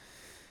at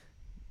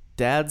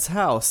Dad's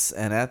house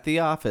and at the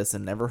office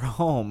and never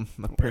home,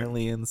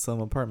 apparently in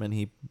some apartment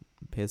he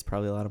pays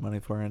probably a lot of money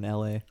for in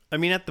LA. I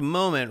mean, at the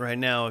moment right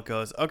now it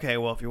goes, okay,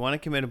 well, if you want to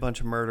commit a bunch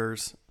of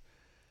murders,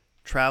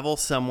 travel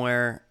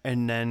somewhere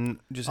and then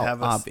just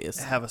have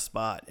a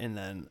spot, and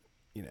then,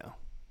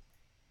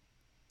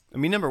 I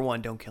mean, number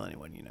one, don't kill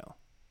anyone you know.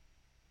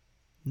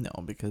 No,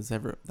 because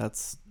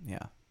that's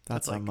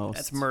like, most.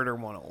 That's murder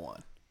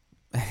 101.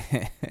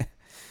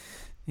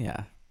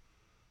 Yeah.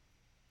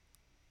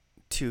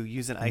 2,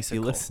 use an icicle.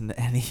 If you listen to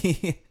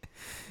any,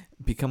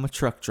 become a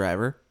truck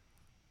driver.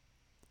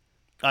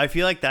 I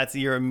feel like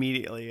you're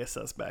immediately a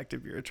suspect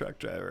if you're a truck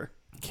driver.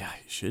 Yeah,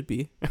 you should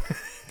be,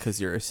 because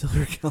you're a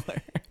serial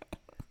killer.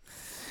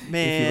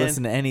 Man, if you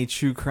listen to any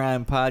true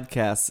crime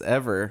podcasts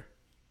ever,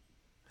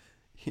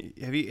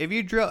 have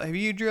you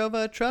drove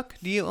a truck?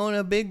 Do you own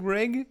a big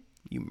rig?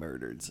 You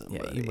murdered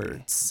somebody. Yeah, you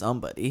murdered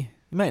somebody.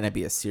 You might not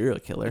be a serial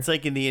killer. It's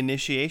like in the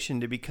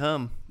initiation to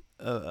become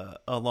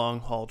a long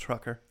haul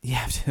trucker. You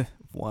have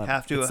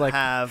to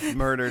have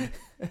murdered.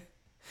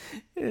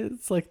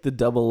 It's like the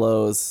double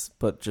O's,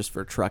 but just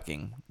for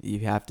trucking. You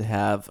have to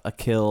have a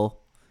kill.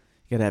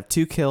 You gotta have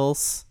 2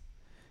 kills,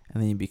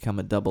 and then you become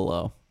a double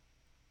O.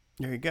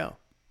 There you go.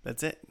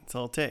 That's it. That's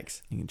all it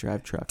takes. You can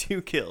drive truck.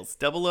 2 kills,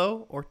 double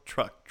O or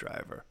truck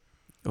driver.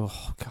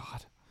 Oh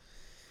God.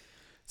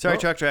 Sorry,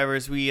 truck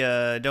drivers. We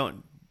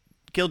don't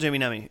kill Jimmy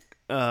Nummy.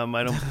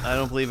 I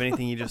don't believe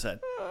anything you just said.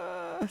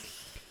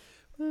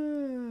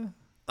 You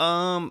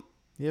have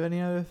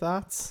any other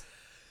thoughts?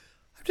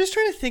 I'm just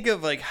trying to think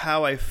of like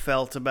how I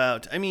felt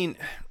about. I mean,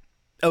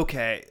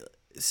 okay,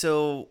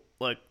 so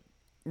like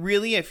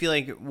really, I feel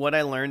like what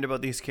I learned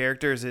about these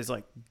characters is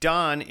like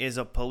Don is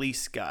a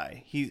police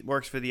guy. He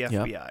works for the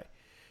FBI.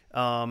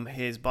 Yep.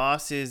 His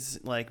boss is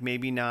like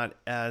maybe not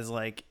as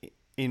like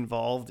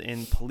involved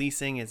in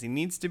policing as he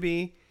needs to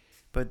be,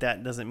 but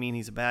that doesn't mean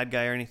he's a bad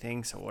guy or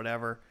anything, so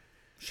whatever.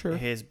 Sure.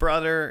 His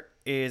brother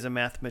is a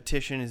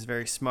mathematician, is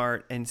very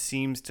smart, and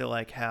seems to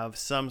like have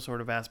some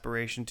sort of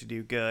aspiration to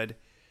do good.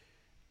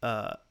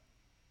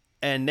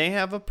 And they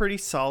have a pretty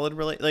solid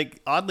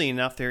like oddly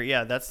enough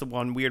that's the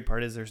one weird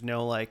part is there's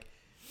no like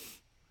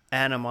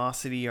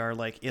animosity or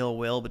like ill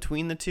will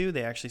between the two.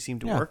 They actually seem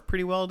to work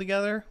pretty well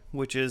together,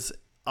 which is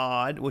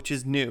odd, which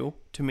is new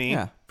to me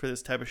for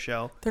this type of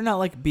show. They're not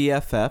like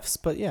BFFs,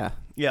 but yeah.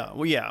 Yeah,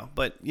 well, yeah,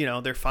 but you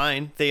know they're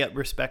fine. They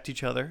respect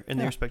each other and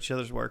they respect each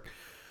other's work.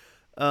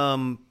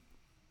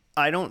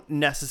 I don't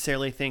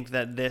necessarily think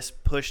that this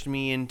pushed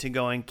me into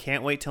going,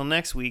 can't wait till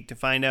next week to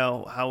find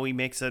out how he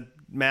makes a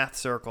math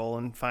circle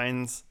and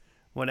finds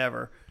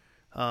whatever.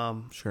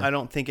 Sure. I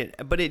don't think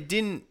I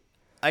didn't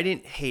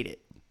hate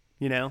it,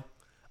 you know?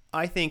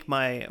 I think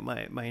my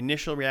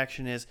initial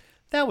reaction is,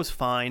 that was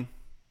fine.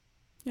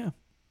 Yeah.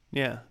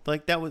 Yeah,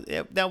 like that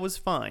was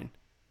fine.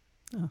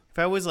 Oh.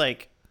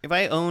 If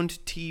I owned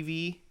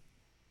TV,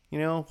 you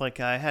know, like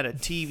I had a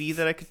TV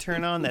that I could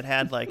turn on that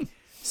had like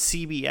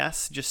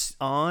CBS just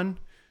on,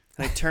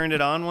 and I turned it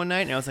on one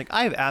night and I was like,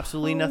 I have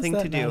absolutely nothing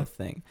to do.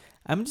 Thing?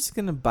 I'm just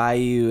gonna buy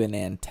you an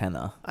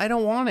antenna. I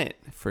don't want it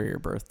for your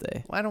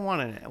birthday. I don't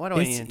want it. Why do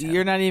I need an antenna?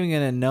 You're not even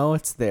gonna know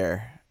it's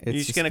there. You're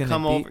just gonna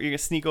come over. You're gonna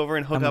sneak over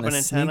and hook up an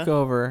antenna. Sneak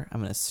over.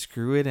 I'm gonna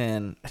screw it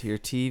in to your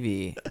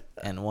TV,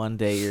 and one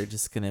day you're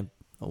just gonna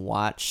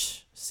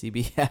watch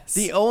CBS.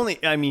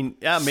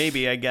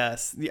 Maybe, I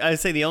guess. I'd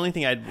say the only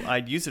thing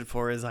I'd use it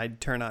for is I'd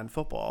turn on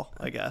football,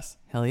 I guess.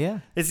 Hell yeah.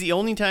 It's the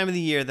only time of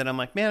the year that I'm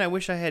like, man, I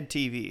wish I had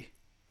TV.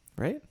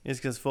 Right? Is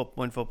because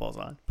when football's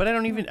on. But I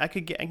don't even, I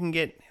can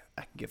get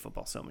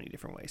football so many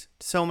different ways.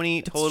 So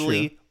many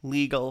totally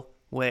legal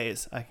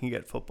ways I can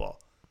get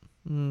football.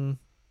 You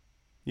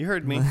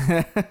heard me.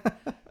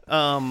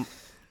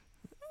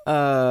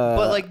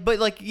 But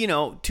like, you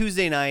know,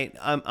 Tuesday night,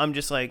 I'm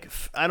just like,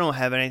 I don't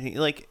have anything.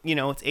 Like, you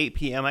know, it's 8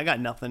 p.m. I got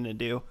nothing to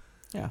do.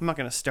 Yeah. I'm not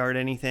going to start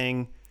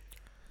anything.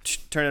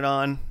 Turn it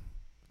on.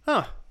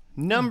 Huh.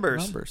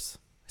 Numbers.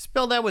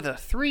 Spell that with a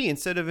 3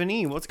 instead of an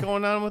E. What's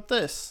going on with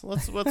this?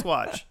 Let's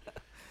watch.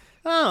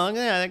 Oh,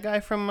 yeah, that guy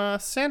from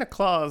Santa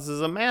Claus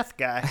is a math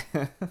guy.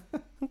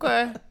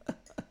 Okay.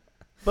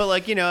 But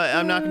like, you know,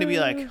 I'm not going to be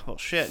like, well,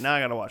 shit, now I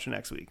got to watch it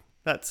next week.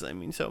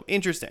 So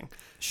interesting.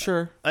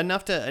 Sure.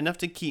 Enough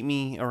to keep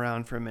me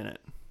around for a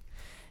minute.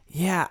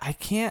 Yeah, I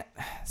can't.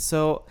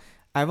 So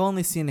I've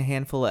only seen a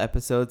handful of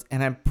episodes,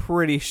 and I'm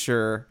pretty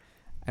sure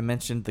I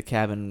mentioned the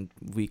Cabin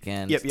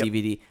Weekend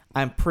DVD.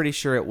 I'm pretty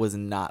sure it was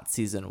not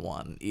season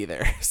 1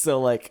 either. So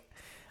like,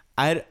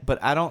 but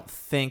I don't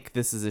think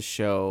this is a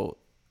show,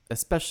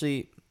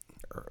 especially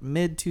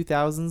mid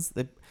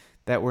 2000s,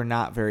 that were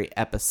not very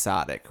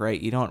episodic,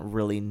 right? You don't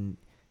really,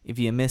 if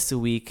you miss a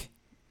week,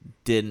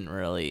 didn't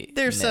really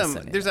there's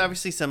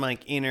obviously some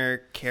like inner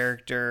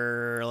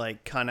character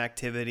like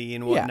connectivity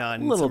and whatnot,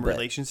 and some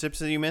relationships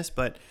that you miss,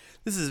 but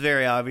this is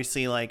very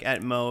obviously like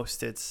at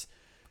most it's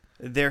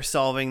they're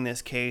solving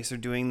this case or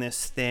doing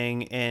this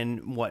thing,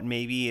 and what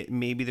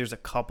maybe there's a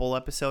couple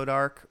episode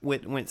arc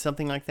with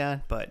something like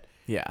that, but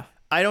yeah,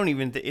 I don't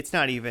even it's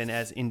not even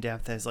as in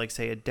depth as like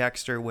say a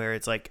Dexter where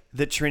it's like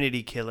the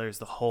Trinity Killers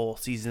the whole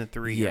season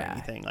 3 or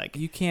anything. Like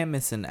you can't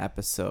miss an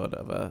episode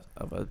of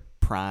a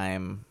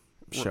prime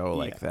show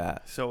like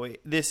that. So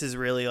this is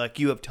really like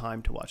you have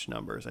time to watch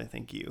Numbers. I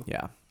think you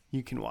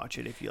can watch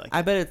it if you like.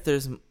 I bet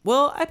there's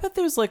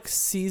like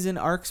season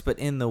arcs, but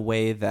in the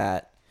way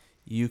that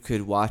you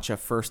could watch a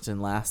first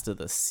and last of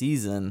the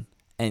season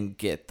and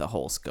get the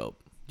whole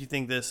scope. Do you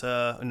think this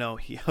I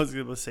was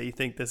going to say you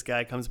think this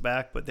guy comes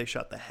back, but they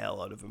shot the hell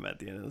out of him at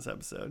the end of this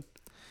episode.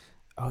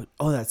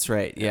 Oh that's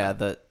right. Yeah,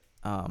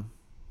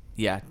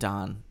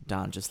 Don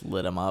just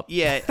lit him up.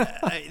 Yeah,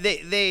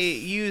 they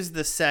used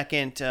the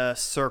second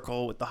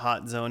circle with the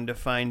hot zone to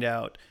find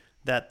out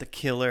that the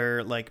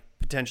killer like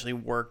potentially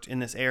worked in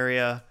this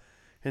area,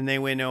 and they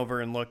went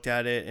over and looked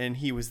at it, and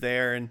he was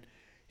there, and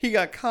he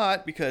got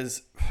caught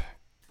because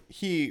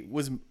he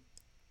was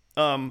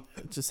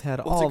just had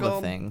all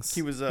the things.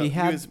 He was he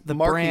was the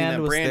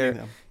brand was there.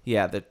 Them.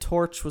 Yeah, the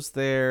torch was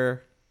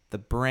there. The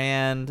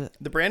brand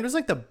was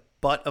like the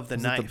butt of the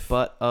knife. The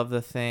butt of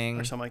the thing.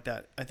 Or something like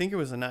that. I think it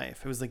was a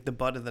knife. It was like the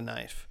butt of the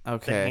knife.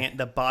 Okay.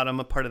 The bottom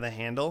part of the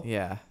handle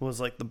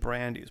was like the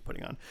brand he was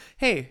putting on.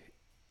 Hey,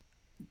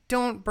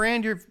 don't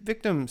brand your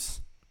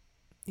victims.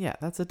 Yeah,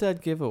 that's a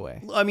dead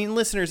giveaway. I mean,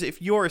 listeners,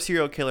 if you're a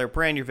serial killer,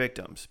 brand your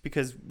victims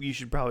because you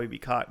should probably be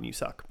caught and you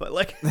suck. But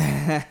like,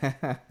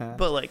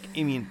 I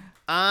mean,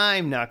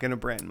 I'm not going to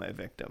brand my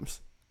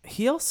victims.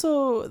 They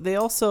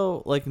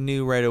also like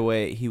knew right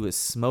away he was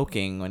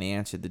smoking when he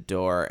answered the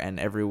door,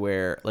 and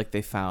everywhere like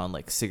they found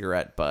like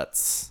cigarette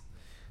butts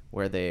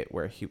where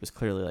he was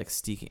clearly like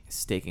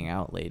staking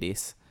out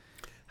ladies.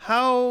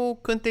 How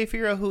couldn't they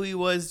figure out who he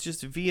was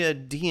just via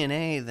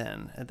DNA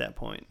then at that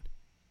point?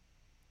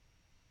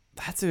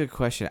 That's a good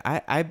question.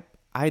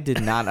 I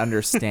did not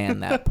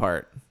understand that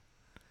part.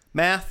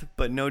 Math,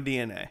 but no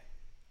DNA.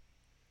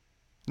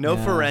 No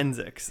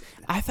forensics.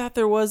 I thought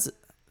there was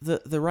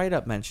the write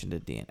up mentioned a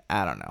DNA.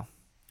 I don't know.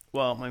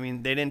 Well, I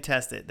mean, they didn't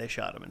test it; they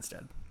shot him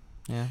instead.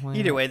 Yeah. Well,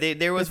 Either way,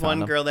 there was they found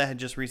one him. girl that had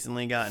just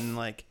recently gotten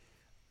like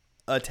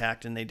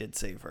attacked, and they did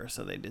save her.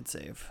 So they did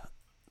save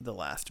the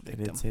last They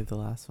victim. did save the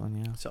last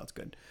one. Yeah. So it's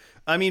good.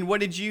 I mean, what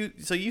did you?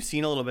 So you've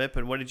seen a little bit,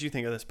 but what did you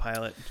think of this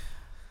pilot?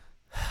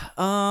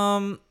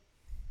 Like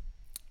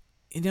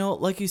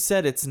you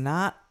said, it's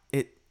not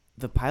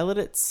the pilot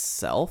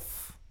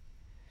itself,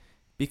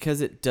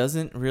 because it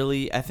doesn't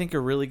really. I think a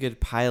really good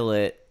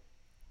pilot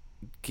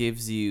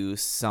gives you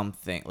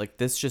something like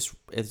this.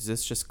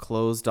 Just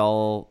closed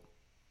all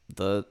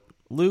the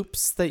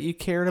loops that you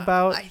cared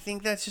about. I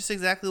think that's just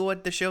exactly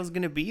what the show's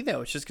gonna be,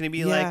 though. It's just gonna be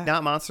Yeah. like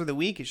not Monster of the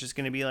Week. It's just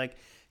gonna be like,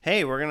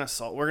 hey, we're gonna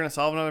solve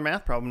another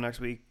math problem next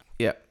week.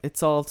 Yeah,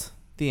 it's solved.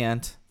 The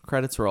end.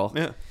 Credits roll.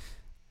 Yeah.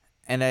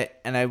 And I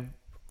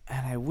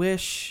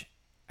wish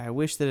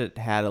that it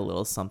had a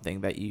little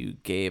something that you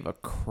gave a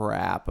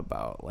crap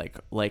about,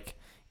 like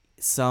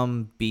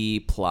some B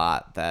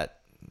plot that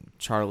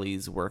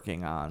Charlie's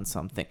working on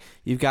something.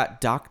 You've got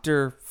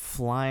Dr.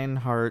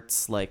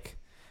 Fleinhardt's like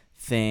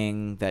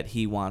thing that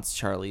he wants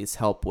Charlie's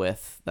help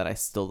with that I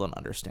still don't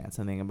understand.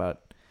 Something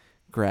about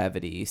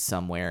gravity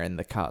somewhere in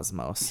the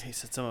cosmos. He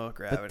said something about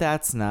gravity. But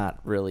that's not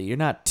really. You're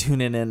not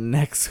tuning in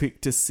next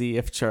week to see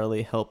if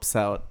Charlie helps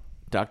out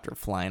Dr.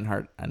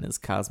 Fleinhardt on his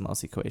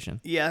cosmos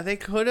equation. Yeah, they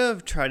could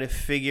have tried to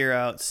figure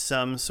out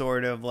some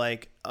sort of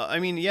like,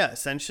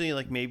 essentially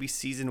like maybe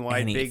season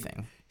wide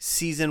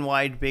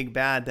big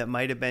bad that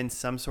might have been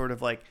some sort of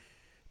like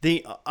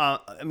I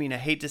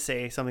hate to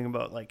say something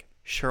about like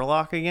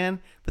Sherlock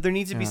again, but there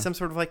needs to be some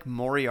sort of like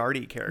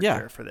Moriarty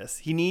character for this.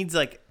 He needs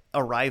like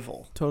a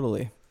rival.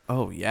 Totally.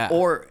 Oh yeah.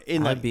 Or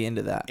I'd be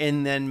into that.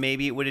 And then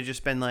maybe it would have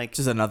just been like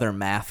Just another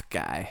math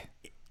guy.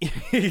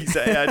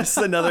 yeah, just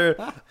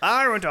another.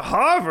 I went to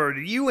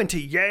Harvard. You went to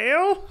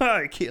Yale.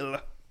 I kill.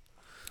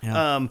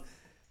 Yeah.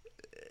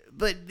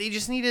 But they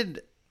just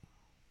needed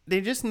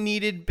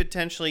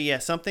potentially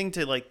something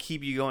to like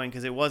keep you going,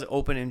 because it was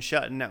open and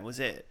shut, and that was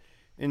it.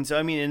 And so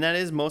and that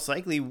is most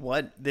likely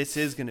what this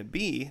is going to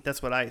be.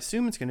 That's what I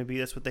assume it's going to be.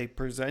 That's what they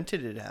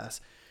presented it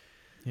as.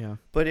 Yeah.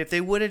 But if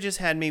they would have just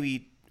had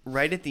maybe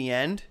right at the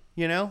end,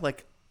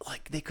 like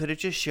they could have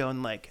just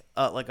shown like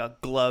a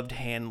gloved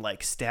hand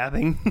like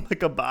stabbing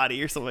like a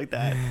body or something like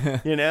that,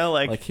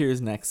 like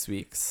here's next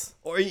week's.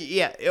 or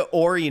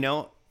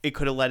it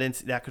could have led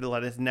into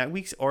next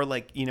week's, or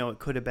like it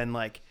could have been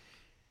like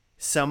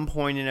some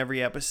point in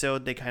every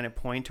episode they kind of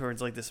point towards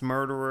like this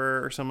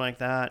murderer or something like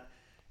that,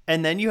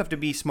 and then you have to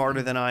be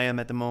smarter than I am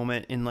at the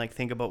moment and like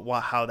think about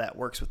how that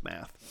works with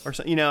math, or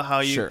so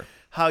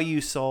how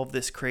you solve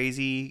this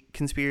crazy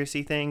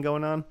conspiracy thing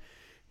going on.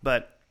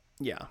 But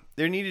yeah,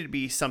 there needed to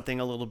be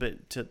something a little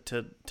bit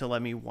to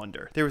let me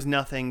wonder. There was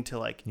nothing to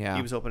like. Yeah.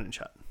 He was open and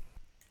shut.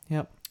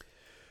 Yep.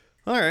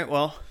 All right.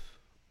 Well,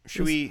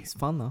 it's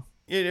fun though.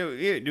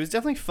 It was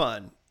definitely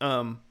fun.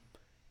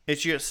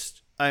 It's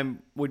just I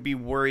would be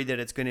worried that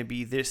it's going to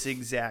be this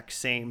exact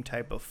same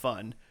type of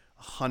fun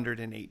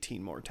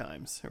 118 more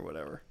times or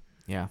whatever.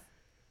 Yeah.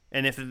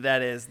 And if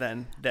that is,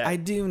 then that I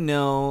do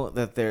know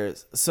that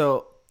there's.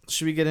 So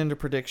should we get into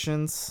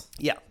predictions?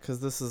 Yeah. Because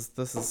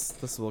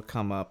this will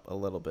come up a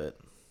little bit.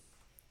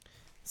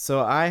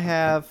 So I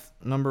have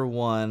number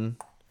 1.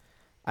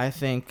 I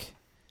think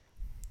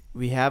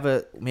we have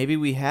a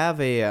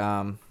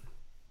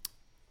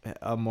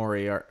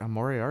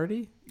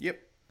Moriarty. Yep.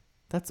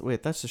 That's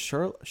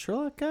the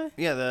Sherlock guy.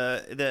 Yeah.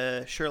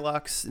 The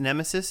Sherlock's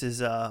nemesis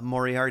is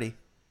Moriarty.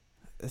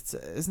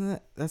 That's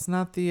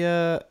not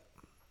the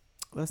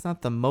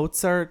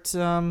Mozart.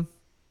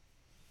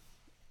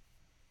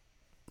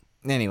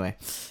 Anyway,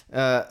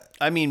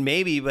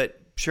 maybe, but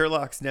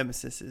Sherlock's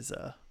nemesis is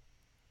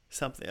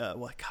something.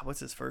 What's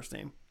his first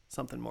name?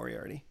 Something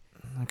Moriarty.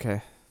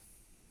 Okay,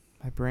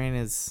 my brain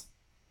is.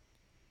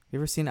 You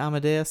ever seen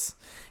Amadeus?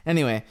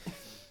 Anyway,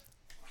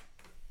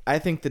 I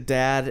think the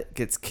dad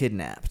gets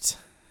kidnapped.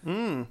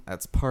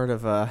 That's part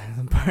of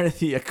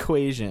the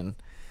equation.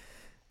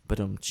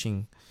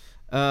 Ba-dum-ching.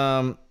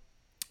 I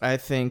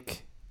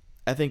think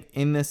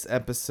in this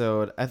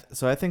episode,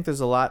 I think there's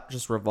a lot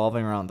just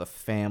revolving around the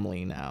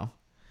family now,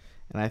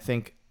 and I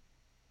think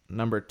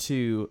number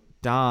 2,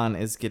 Don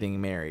is getting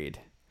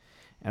married,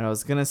 and I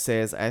was gonna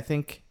say is I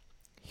think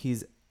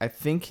he's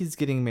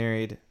getting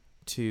married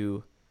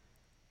to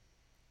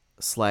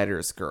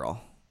Slider's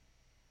girl.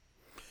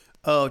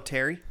 Oh,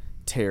 Terry.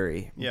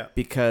 Yeah.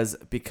 Because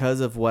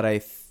of what I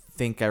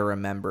think I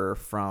remember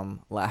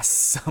from last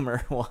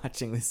summer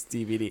watching this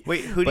DVD.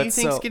 Wait, who do you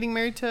think's getting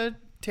married to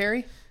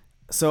Terry?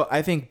 So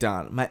I think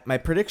Don. My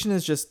prediction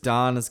is just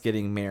Don is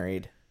getting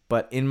married,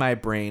 but in my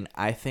brain,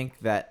 I think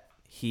that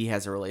he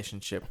has a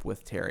relationship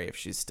with Terry if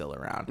she's still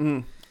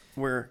around.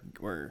 We're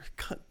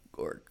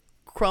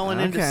crawling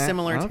into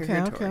similar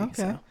territory. Okay.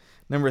 So.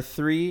 Number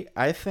 3,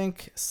 I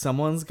think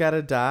someone's got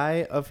to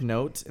die of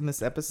note in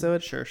this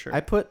episode. Sure. I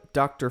put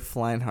Dr.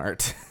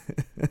 Fleinhardt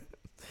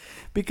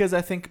because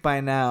I think by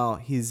now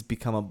he's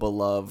become a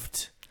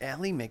beloved.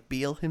 Ally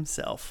McBeal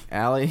himself.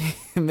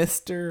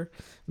 Mr.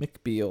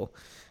 McBeal.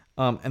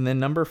 And then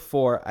number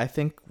 4, I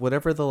think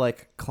whatever the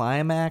like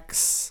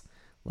climax,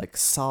 like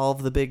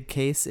solve the big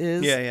case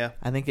is. Yeah.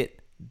 I think it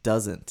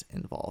doesn't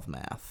involve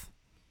math.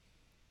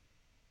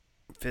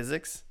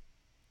 Physics?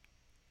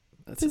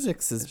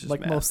 Physics is just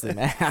like math. Mostly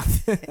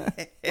math.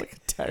 Like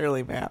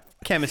entirely math.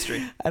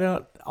 Chemistry. I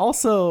don't.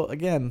 Also,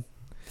 again,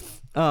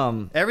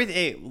 Everything,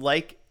 hey,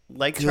 like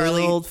good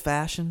Charlie,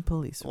 old-fashioned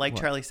police. like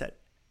What? Charlie said,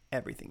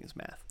 everything is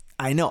math.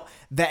 I know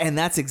that, and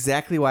that's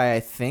exactly why I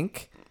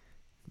think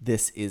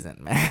this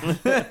isn't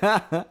math.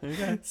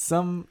 Okay.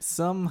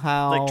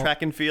 Somehow Like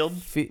track and field.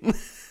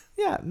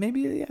 Yeah,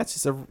 maybe. Yeah,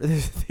 it's just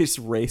they just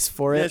race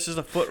for Yeah, it. it's just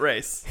a foot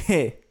race.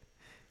 Hey,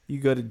 you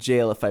go to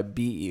jail if I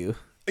beat you.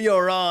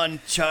 You're on,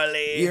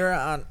 Charlie. You're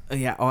on.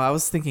 Yeah. Oh, I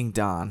was thinking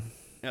Don.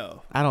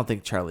 Oh, I don't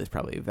think Charlie's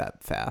probably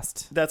that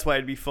fast. that's why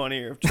it'd be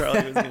funnier if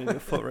Charlie was going to do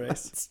a foot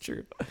race. It's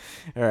true.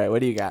 All right,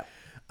 what do you got?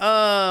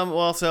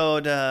 Well,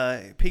 so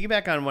to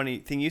piggyback on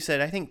one thing you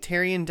said, I think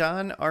Terry and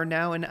Don are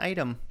now an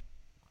item.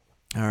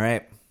 All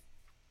right.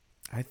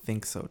 I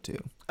think so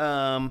too.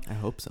 I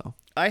hope so.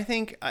 I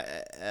think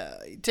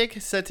take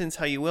a sentence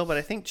how you will, but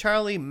I think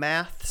Charlie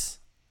maths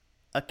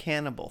a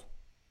cannibal.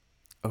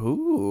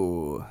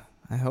 Ooh,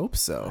 I hope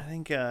so. I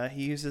think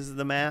he uses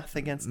the math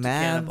against a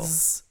cannibal.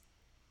 Maths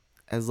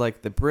as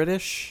like the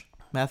British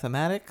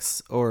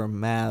mathematics, or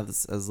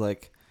maths as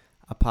like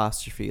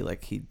apostrophe,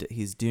 like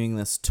he's doing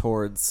this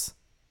towards,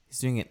 he's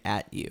doing it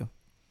at you.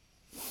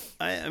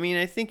 I mean,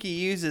 I think he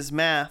uses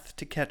math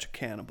to catch a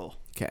cannibal.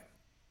 Okay.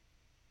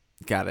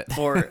 Got it.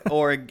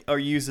 or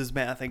uses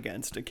math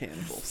against a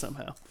cannibal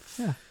somehow.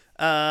 Yeah.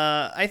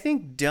 I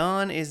think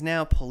Don is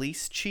now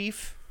police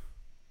chief.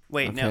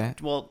 Wait, no. Okay.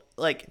 Well,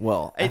 like,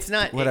 Well, it's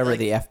not whatever like,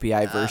 the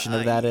FBI version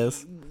of that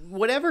is.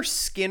 Whatever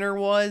Skinner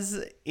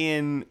was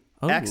in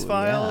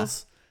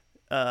X-Files.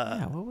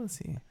 Yeah, what was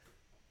he?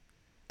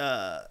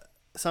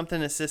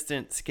 Something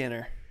assistant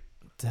Skinner.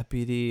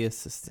 Deputy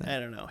assistant. I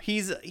don't know.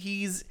 He's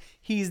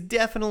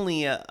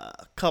definitely a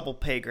couple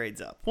pay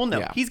grades up. Well, no,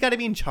 Yeah. he's got to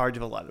be in charge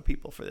of a lot of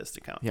people for this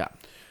to count. Yeah.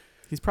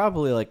 He's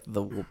probably like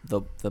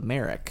the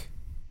Merrick,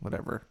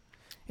 whatever.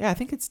 Yeah, I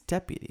think it's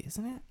deputy,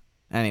 isn't it?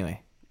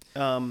 Anyway.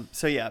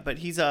 So yeah, but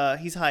he's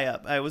high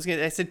up.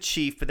 I said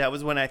chief, but that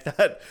was when I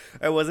thought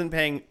I wasn't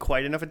paying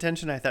quite enough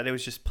attention. I thought it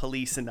was just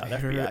police and not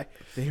FBI.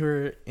 They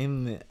were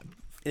in the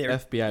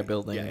FBI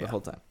building the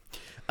whole time.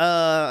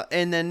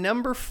 And then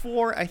number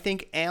 4, I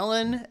think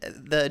Alan,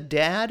 the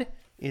dad,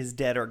 is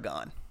dead or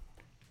gone.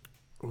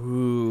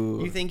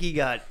 Ooh. You think he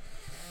got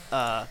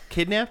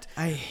kidnapped?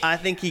 I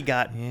think he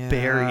got Yeah.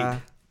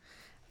 buried.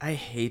 I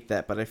hate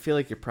that, but I feel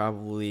like you're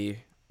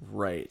probably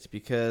right,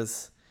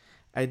 because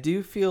I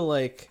do feel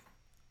like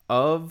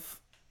of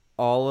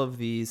all of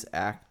these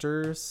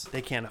actors,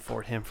 They can't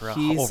afford him for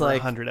he's over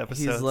like 100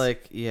 episodes. He's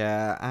like,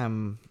 yeah,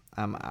 I'm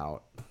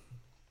out.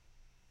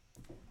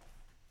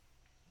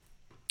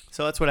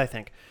 So that's what I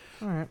think.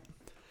 All right.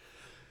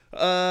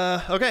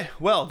 Okay,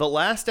 well, the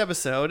last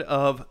episode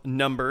of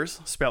Numbers,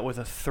 spelled with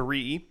a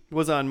 3,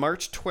 was on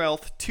March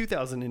 12th,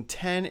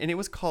 2010, and it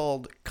was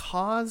called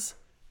Cause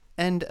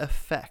and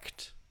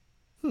Effect.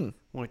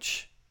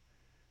 Which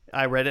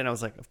I read it and I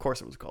was like, of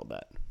course it was called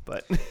that.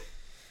 But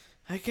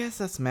I guess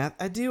that's math.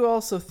 I do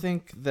also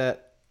think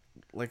that,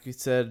 like you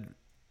said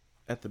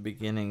at the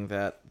beginning,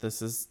 that there's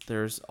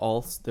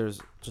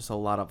just a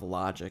lot of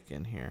logic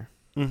in here,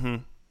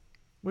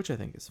 which I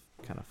think is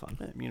kind of fun.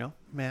 you know,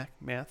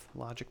 math,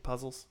 logic,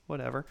 puzzles,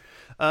 whatever.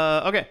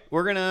 Okay,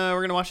 we're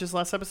gonna watch this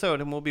last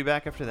episode and we'll be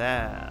back after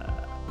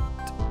that.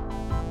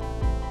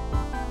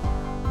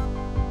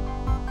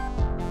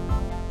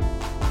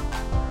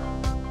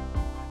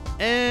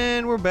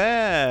 And we're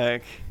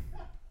back.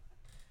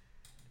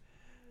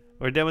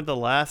 We're done with the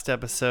last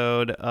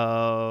episode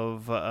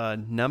of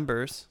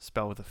Numbers,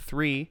 spelled with a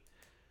 3.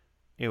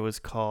 It was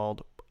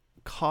called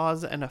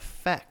Cause and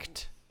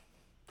Effect.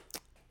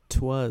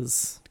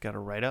 'Twas. Got to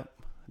write up,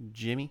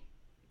 Jimmy.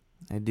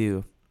 I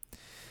do.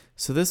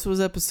 So this was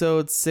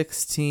episode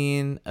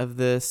 16 of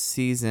this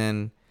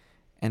season,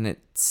 and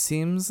it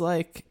seems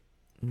like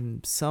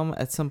at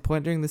some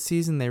point during the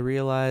season they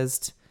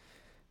realized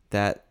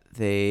that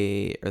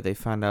they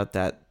found out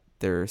that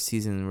their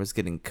season was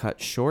getting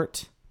cut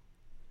short.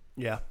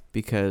 Yeah.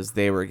 Because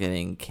they were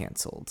getting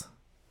canceled.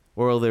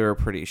 Or they were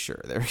pretty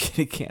sure they were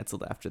getting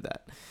canceled after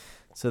that.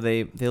 So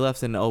they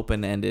left an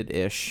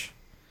open-ended-ish.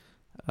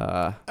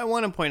 I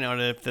want to point out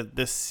if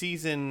this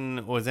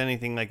season was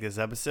anything like this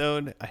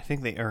episode, I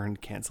think they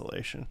earned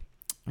cancellation.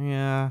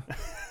 Yeah.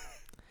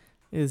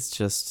 It's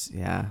just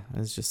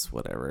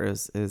whatever.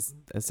 It's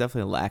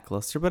definitely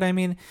lackluster. But I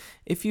mean,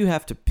 if you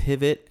have to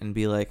pivot and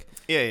be like,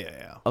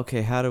 Yeah.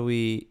 okay, how do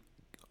we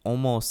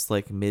almost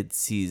like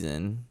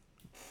mid-season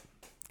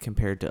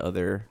compared to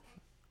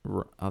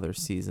other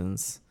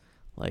seasons,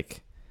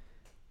 like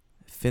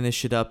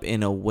finish it up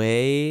in a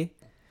way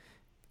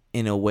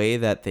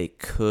that they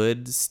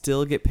could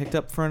still get picked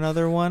up for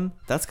another one,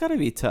 that's got to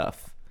be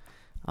tough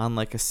on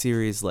like a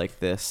series like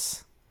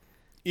this.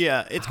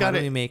 Yeah, How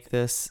do we make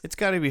this? It's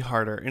got to be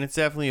harder, and it's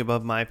definitely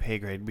above my pay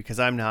grade because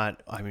I don't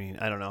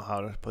know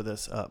how to put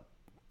this up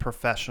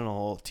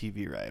professional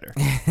TV writer.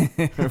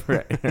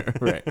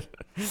 right.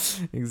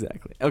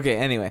 Exactly. Okay,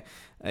 anyway,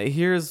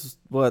 here's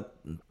what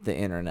the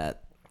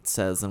internet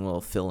says, and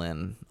we'll fill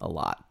in a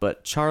lot.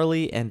 But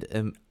Charlie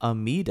and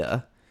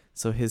Amida,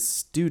 so his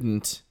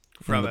student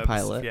from the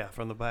pilot. Yeah,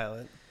 from the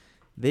pilot.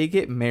 They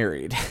get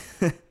married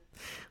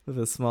with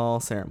a small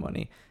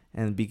ceremony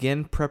and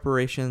begin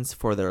preparations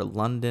for their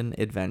London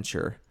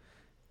adventure,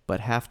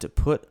 but have to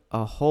put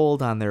a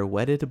hold on their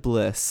wedded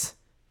bliss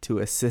to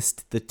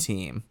assist the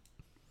team.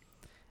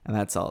 And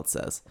that's all it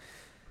says.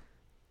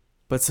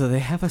 But so they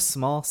have a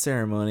small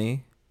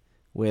ceremony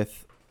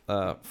with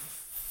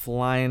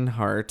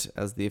Fleinhart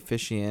as the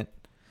officiant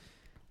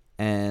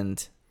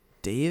and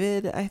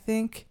David, I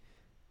think,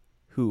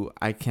 who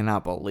I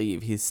cannot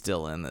believe he's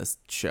still in this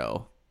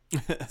show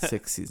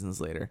 6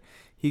 seasons later.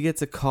 He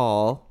gets a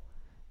call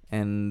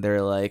and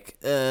they're like,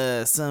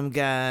 some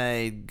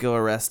guy, go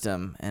arrest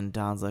him. And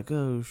Don's like,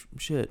 oh,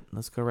 shit,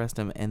 let's go arrest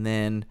him. And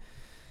then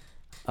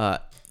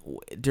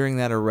during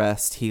that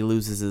arrest, he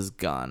loses his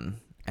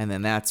gun. And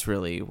then that's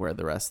really where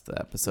the rest of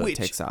the episode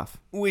takes off.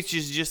 Which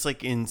is just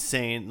like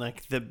insane.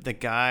 Like the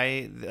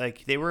guy,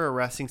 like they were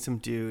arresting some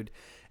dude,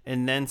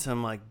 and then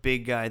some like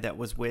big guy that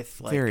was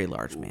with like very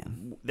large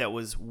man that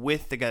was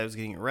with the guy that was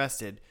getting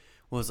arrested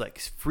was like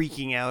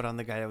freaking out on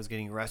the guy that was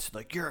getting arrested.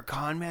 Like, you're a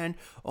con man?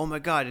 Oh my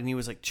God. And he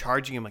was like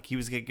charging him like he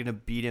was going to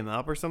beat him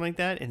up or something like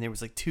that. And there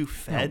was like 2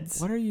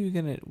 feds. What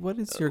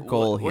is your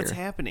goal here? What's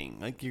happening?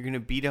 Like, you're going to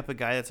beat up a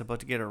guy that's about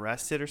to get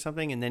arrested or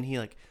something. And then he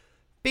like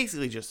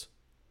basically just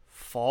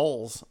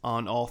falls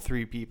on all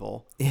 3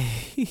 people.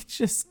 He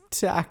just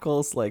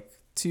tackles like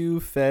 2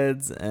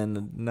 feds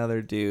and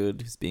another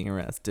dude who's being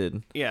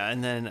arrested. Yeah.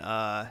 And then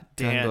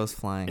gun goes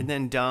flying. And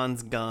then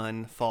Don's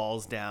gun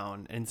falls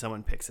down and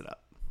someone picks it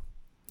up.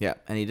 Yeah,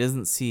 and he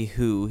doesn't see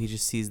who. He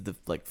just sees the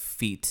like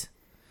feet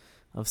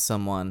of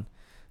someone.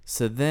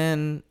 So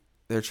then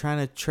they're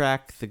trying to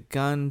track the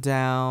gun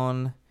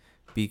down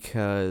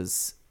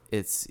because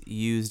it's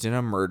used in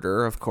a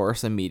murder, of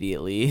course,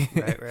 immediately.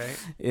 Right.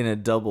 In a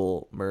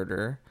double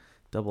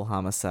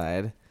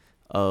homicide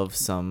of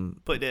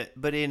some. But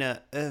in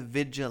a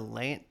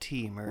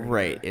vigilante murder.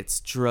 Right, it's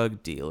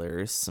drug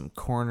dealers, some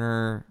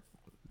corner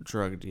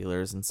drug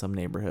dealers in some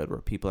neighborhood where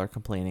people are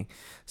complaining.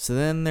 So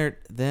then they're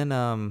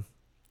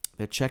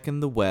checking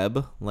the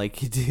web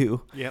like you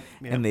do. Yep.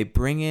 And they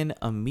bring in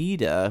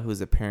Amida, who's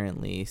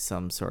apparently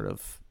some sort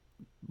of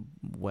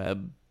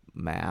web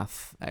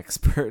math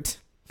expert.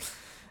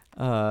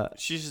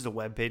 She's just a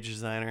web page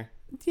designer.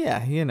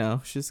 Yeah,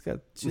 she's got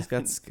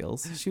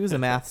skills. She was a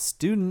math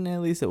student, at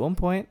least at one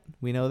point.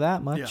 We know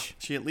that much. Yeah,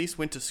 she at least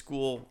went to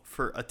school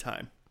for a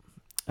time.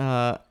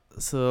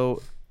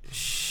 So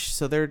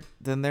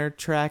they're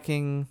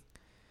tracking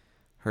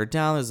her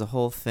down. There's a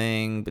whole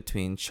thing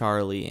between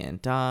Charlie and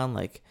Don,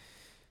 like,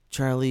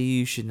 Charlie,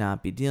 you should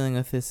not be dealing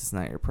with this. It's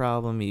not your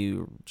problem.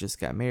 You just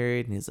got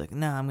married. And he's like,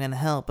 no, I'm going to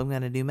help. I'm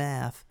going to do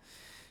math.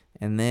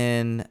 And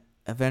then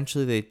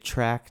eventually they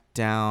track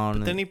down.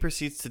 But then he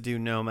proceeds to do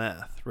no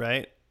math,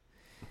 right?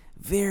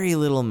 Very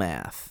little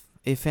math,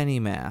 if any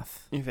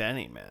math. If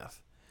any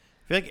math.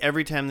 I feel like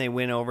every time they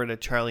went over to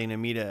Charlie and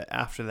Amida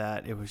after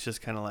that, it was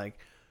just kind of like,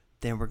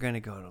 then we're going to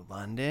go to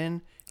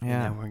London. Yeah.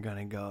 And then we're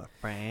going to go to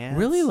France.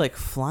 Really, like,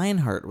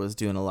 Fleinhart was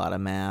doing a lot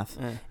of math.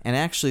 And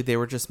actually, they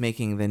were just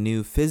making the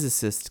new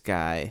physicist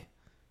guy,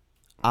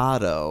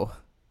 Otto,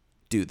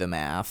 do the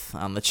math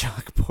on the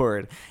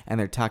chalkboard. And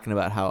they're talking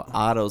about how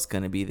Otto's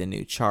going to be the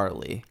new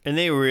Charlie. And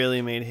they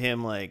really made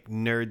him, like,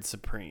 nerd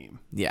supreme.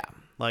 Yeah.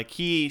 Like,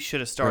 he should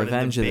have started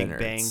Revenge the of the Big Nerds.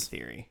 Bang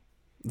Theory.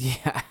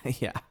 Yeah,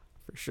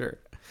 for sure.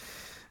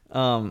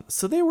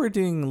 So they were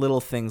doing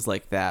little things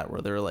like that where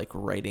they're like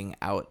writing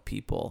out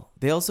people.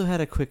 They also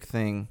had a quick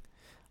thing,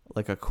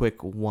 like a quick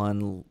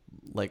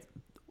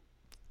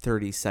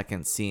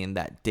 30-second scene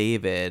that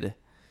David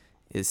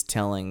is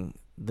telling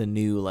the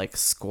new like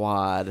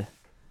squad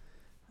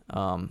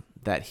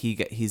that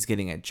he's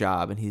getting a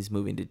job and he's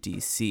moving to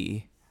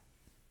DC.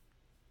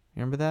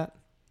 Remember that?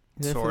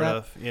 Sort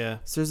of, yeah.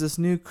 So there's this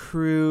new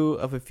crew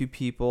of a few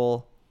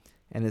people,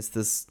 and it's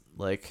this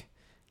like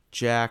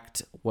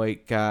jacked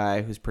white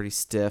guy who's pretty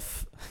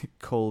stiff,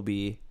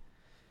 Colby,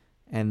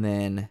 and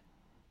then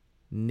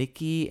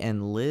Nikki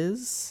and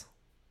Liz,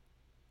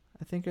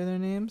 I think are their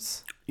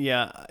names.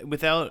 Yeah,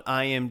 without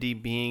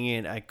IMDb being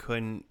it, I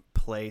couldn't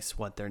place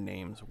what their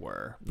names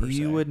were.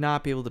 You would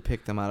not be able to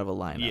pick them out of a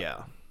lineup.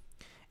 Yeah.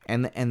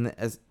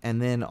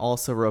 And then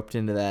also roped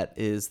into that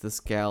is this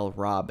gal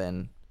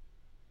Robin,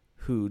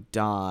 who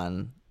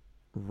Don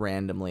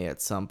randomly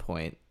at some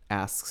point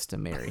asks to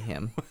marry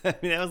him. I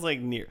mean, that was like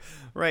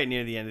right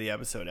near the end of the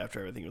episode after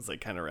everything was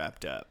like kind of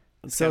wrapped up.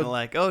 It's kind of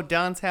like, oh,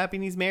 Don's happy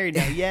and he's married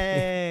now.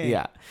 Yay.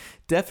 Yeah.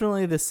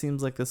 Definitely this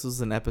seems like this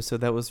was an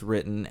episode that was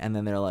written and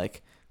then they're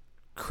like,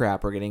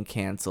 crap, we're getting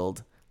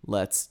canceled.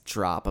 Let's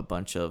drop a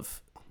bunch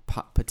of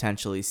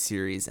potentially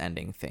series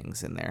ending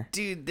things in there.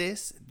 Dude,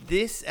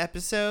 this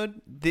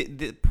episode,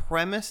 the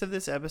premise of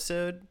this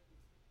episode,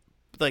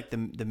 like the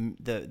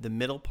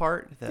middle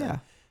part,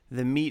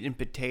 the meat and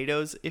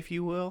potatoes, if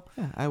you will.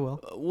 Yeah, I will.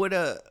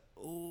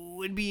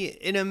 would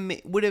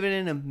have been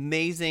an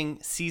amazing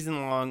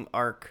season-long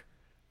arc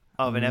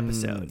of an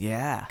episode.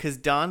 Yeah. Because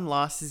Don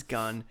lost his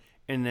gun,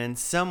 and then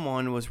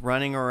someone was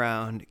running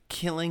around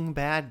killing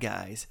bad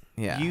guys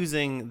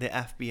using the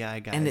FBI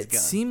guy's gun. And it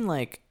seemed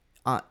like,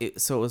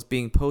 so it was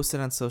being posted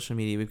on social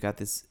media. We've got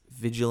this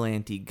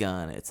vigilante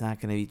gun. It's not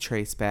going to be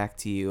traced back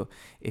to you.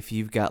 If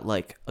you've got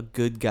like a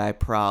good guy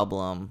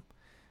problem,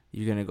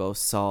 you're going to go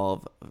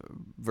solve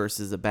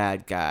versus a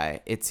bad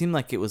guy. It seemed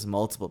like it was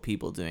multiple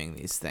people doing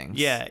these things.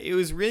 Yeah, it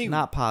was really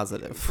not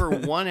positive. For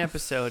one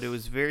episode, it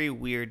was very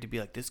weird to be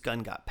like, this gun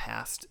got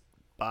passed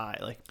by.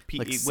 Like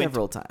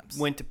several times.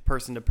 Went to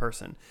person.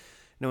 And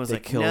it was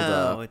like,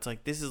 no, it's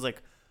like, this is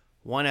like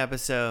one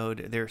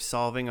episode, they're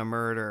solving a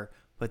murder,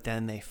 but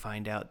then they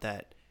find out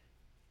that,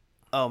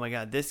 oh my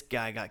God, this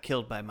guy got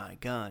killed by my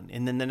gun.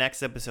 And then the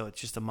next episode,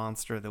 it's just a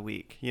monster of the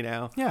week, you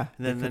know? Yeah.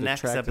 And then the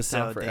next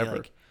episode, they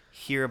like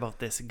hear about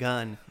this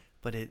gun,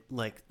 but it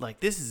like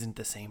this isn't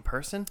the same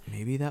person.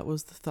 Maybe that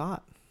was the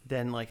thought.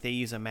 Then like they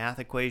use a math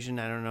equation.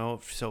 I don't know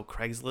if so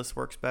Craigslist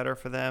works better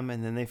for them.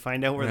 And then they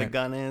find out where the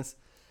gun is.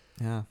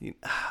 Yeah.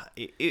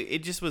 It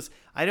just was,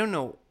 I don't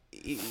know.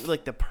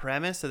 Like the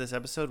premise of this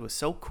episode was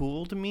so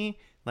cool to me.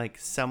 Like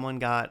someone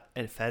got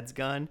a Fed's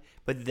gun,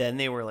 but then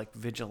they were like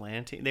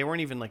vigilante. They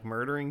weren't even like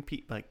murdering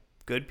like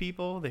good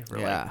people. They were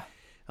like,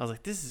 I was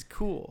like, this is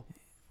cool.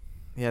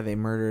 Yeah, they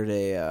murdered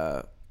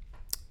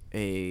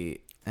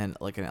an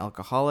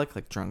alcoholic,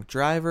 like drunk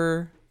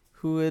driver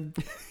who had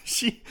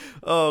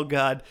oh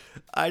God,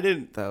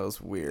 that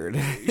was weird.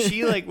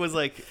 She like was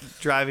like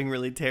driving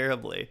really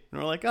terribly, and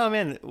we're like, oh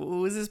man,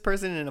 was this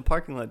person in a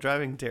parking lot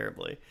driving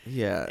terribly?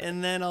 Yeah.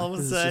 And then all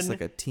of a sudden, just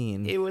like a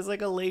teen. It was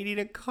like a lady in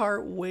a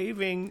cart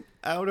waving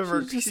out of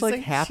her. She's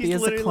like happy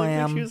as a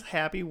clam. She was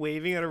happy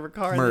waving out of her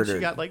car, Murdered. and then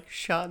she got like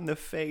shot in the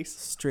face.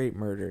 Straight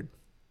murdered.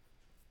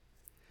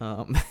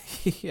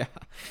 Yeah.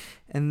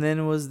 And then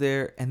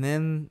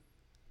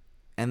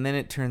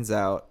it turns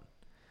out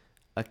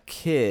a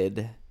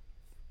kid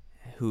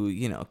who,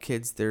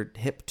 kids, they're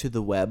hip to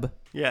the web.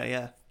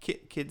 Yeah.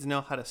 Kids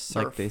know how to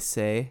surf. Like they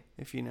say.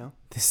 If you know.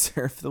 They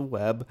surf the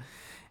web.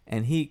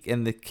 And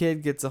the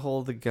kid gets a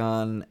hold of the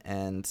gun,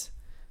 and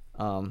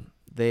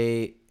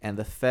the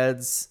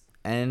feds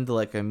and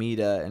like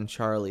Amita and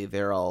Charlie,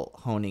 they're all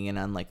honing in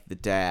on like the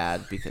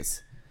dad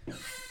because,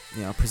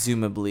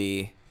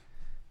 presumably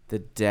the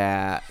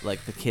dad,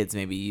 like the kid's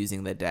maybe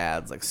using the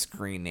dad's like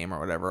screen name or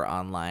whatever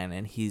online,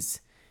 and he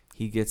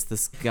gets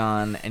this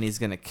gun and he's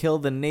gonna kill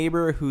the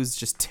neighbor who's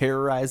just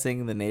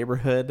terrorizing the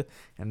neighborhood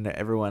and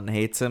everyone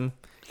hates him,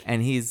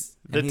 and he seems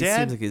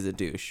like he's a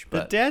douche.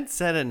 But the dad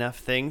said enough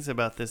things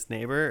about this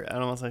neighbor. I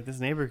almost like this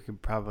neighbor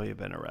could probably have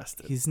been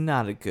arrested. He's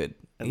not a good.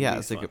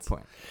 That's a good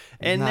point.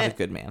 He's not a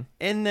good man.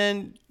 And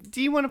then,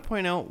 do you want to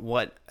point out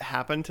what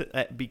happened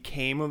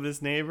became of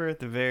this neighbor at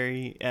the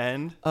very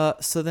end?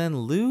 So then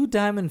Lou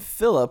Diamond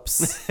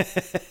Phillips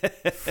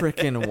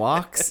freaking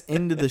walks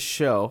into the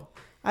show.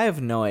 I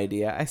have no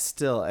idea. I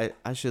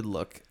should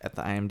look at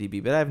the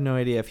IMDb, but I have no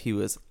idea if he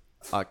was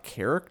a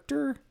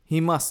character.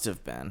 He must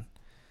have been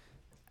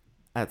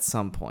at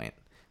some point.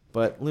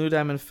 But Lou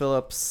Diamond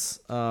Phillips,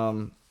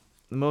 the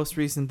most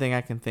recent thing I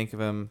can think of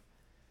him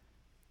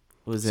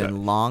was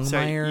in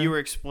Longmire. So you were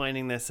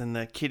explaining this, and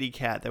the kitty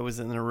cat that was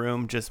in the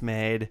room just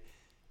made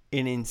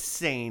an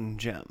insane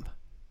jump.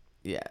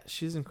 Yeah,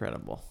 she's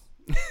incredible.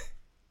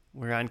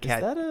 We're on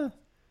cat.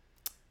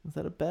 Is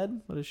that a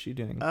bed? What is she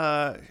doing?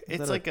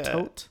 It's like a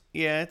tote.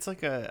 Yeah, it's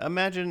like a.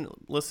 Imagine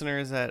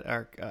listeners that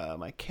are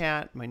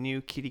my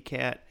new kitty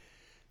cat,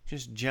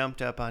 just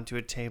jumped up onto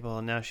a table,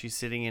 and now she's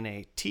sitting in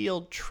a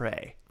teal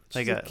tray,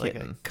 like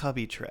a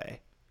cubby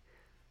tray.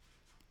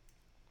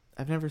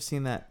 I've never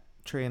seen that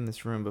tray in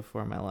this room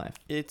before in my life.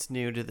 It's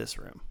new to this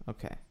room.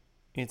 Okay.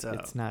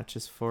 It's not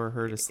just for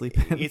her to sleep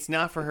in. It's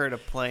not for her to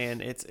play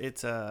in. It's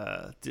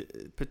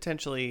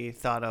potentially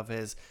thought of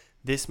as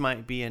this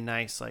might be a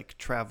nice like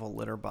travel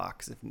litter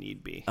box if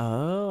need be.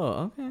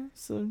 Oh, okay.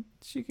 So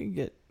she can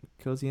get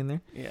cozy in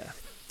there. Yeah.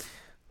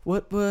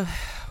 What were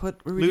we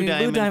Lou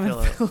doing?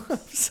 Diamond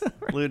Phillips.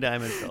 Lou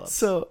Diamond Phillips.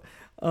 So,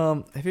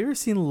 have you ever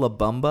seen La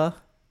Bamba?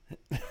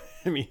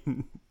 I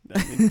mean,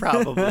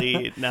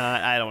 probably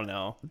not. I don't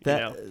know.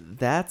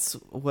 That's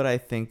what I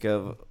think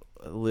of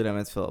Lou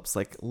Diamond Phillips.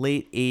 Like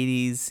late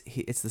 80s.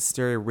 It's the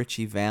story of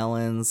Richie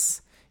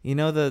Valens. You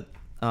know the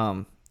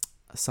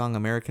song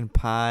American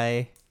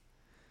Pie?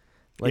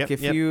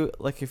 If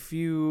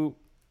you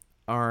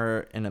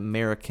are an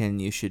American,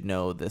 you should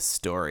know this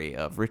story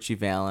of Richie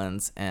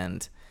Valens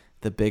and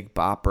the Big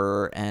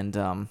Bopper and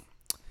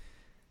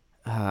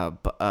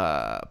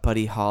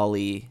Buddy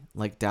Holly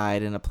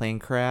died in a plane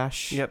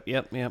crash. Yep.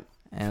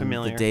 And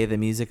familiar. The day the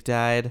music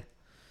died.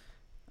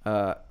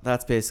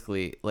 That's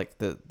basically like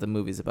the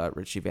movie's about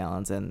Richie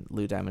Valens, and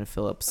Lou Diamond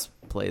Phillips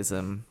plays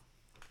him,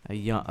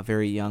 a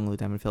very young Lou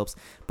Diamond Phillips.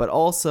 But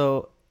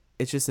also,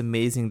 it's just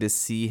amazing to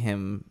see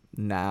him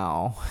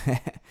now.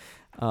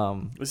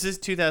 This is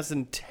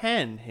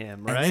 2010,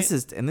 him, right?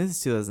 And this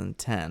is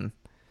 2010.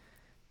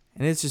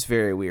 And it's just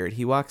very weird.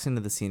 He walks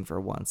into the scene for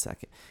 1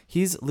 second.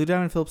 Lou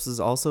Diamond Phillips is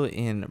also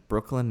in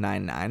Brooklyn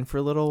Nine-Nine for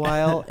a little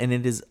while, and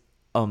it is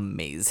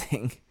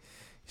amazing.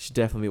 You should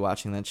definitely be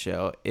watching that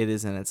show. It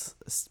is it's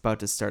about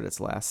to start its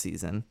last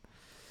season.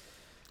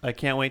 I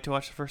can't wait to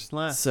watch the first and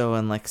last. So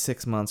in like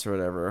 6 months or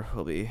whatever,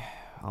 I'll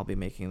be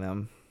making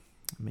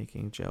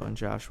Joe and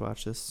Josh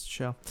watch this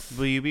show.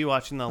 Will you be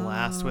watching the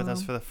last with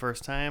us for the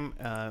first time,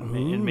 and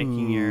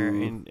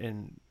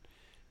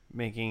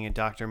making a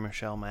Dr.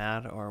 Michelle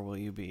mad, or will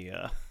you be?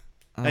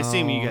 I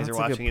assume you guys are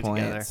watching it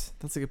together.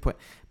 That's a good point.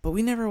 But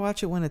we never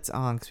watch it when it's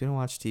on because we don't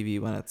watch TV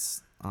when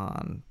it's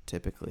on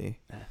typically.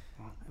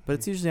 But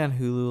it's usually on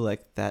Hulu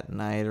like that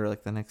night or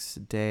like the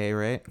next day,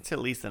 right? It's at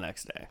least the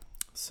next day.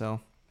 So.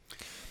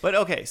 But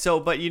okay,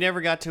 but you never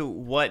got to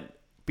what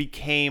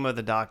became of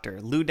the doctor.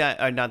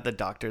 Not the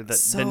doctor,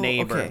 the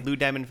neighbor. Okay. Lou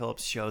Diamond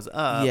Phillips shows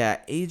up. Yeah,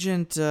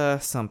 Agent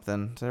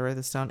something. Did I write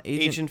this down?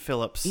 Agent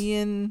Phillips.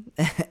 Ian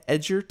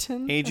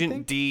Edgerton.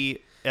 Agent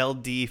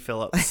D.L.D.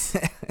 Phillips.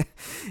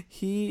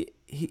 He.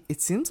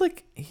 It seems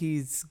like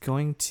he's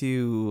going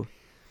to,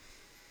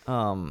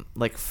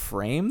 like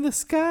frame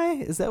this guy.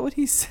 Is that what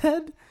he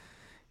said?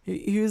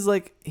 He was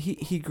like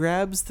he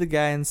grabs the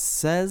guy and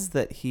says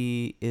that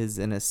he is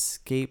an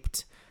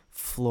escaped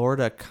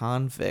Florida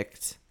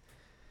convict.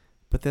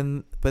 But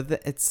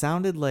it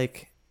sounded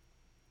like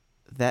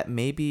that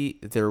maybe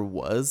there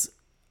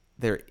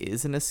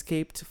is an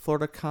escaped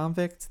Florida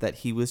convict that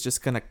he was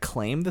just going to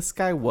claim this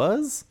guy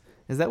was?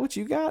 Is that what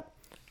you got?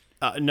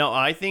 No,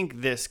 I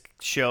think this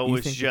show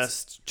was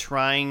just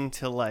trying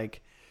to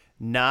like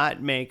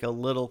not make a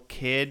little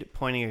kid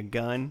pointing a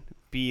gun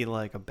be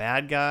like a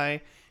bad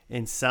guy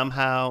and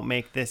somehow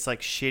make this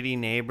like shitty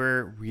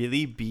neighbor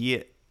really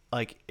be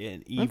like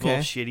an evil,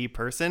 shitty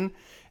person.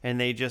 And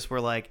they just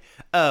were like,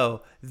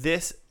 oh,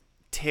 this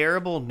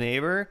terrible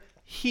neighbor,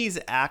 he's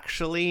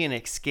actually an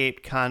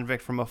escaped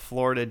convict from a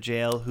Florida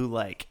jail who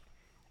like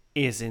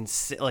is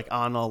like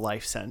on a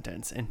life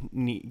sentence and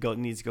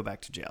needs to go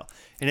back to jail.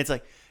 And it's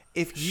like,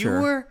 if you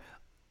were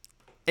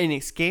an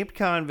escaped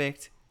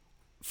convict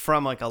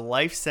from like a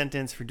life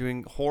sentence for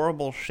doing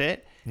horrible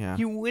shit,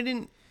 you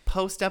wouldn't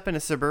post up in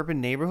a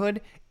suburban neighborhood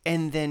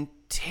and then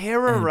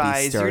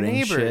terrorize your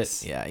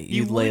neighbors. Shit. Yeah,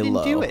 you lay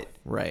low. Do it.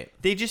 Right.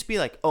 They'd just be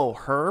like, "Oh,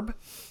 Herb,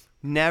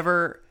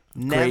 never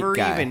even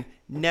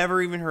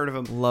heard of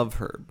him. Love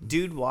Herb.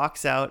 Dude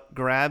walks out,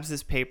 grabs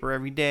his paper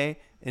every day,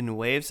 and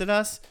waves at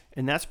us,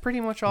 and that's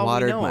pretty much all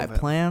Watered we know my of him.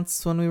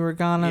 plants when we were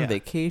gone on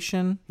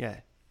vacation.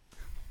 Yeah."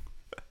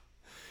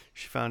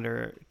 She found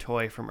her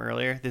toy from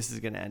earlier. This is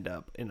gonna end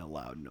up in a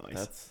loud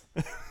noise.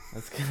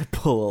 That's gonna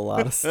pull a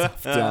lot of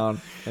stuff down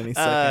any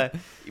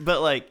second.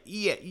 But like,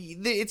 yeah,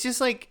 it's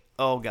just like,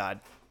 oh god.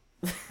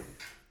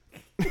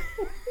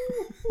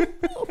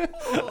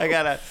 I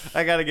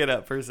gotta get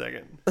up for a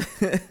second.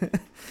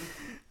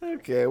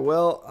 Okay,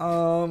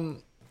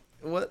 well,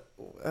 what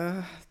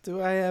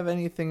do I have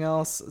anything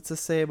else to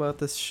say about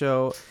this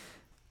show?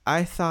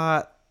 I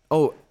thought,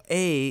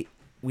 we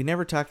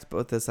never talked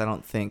about this, I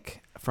don't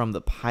think, from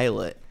the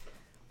pilot,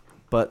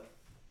 but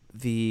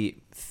the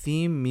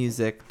theme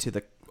music to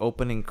the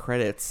opening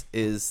credits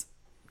is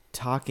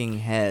Talking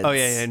Heads. Oh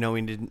yeah, no,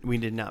 we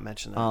did not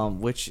mention that.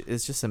 Which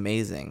is just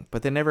amazing,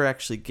 but they never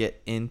actually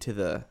get into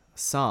the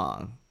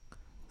song,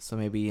 so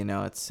maybe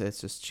it's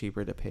just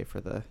cheaper to pay for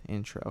the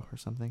intro or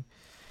something.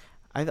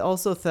 I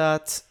also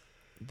thought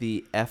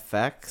the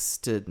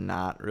FX did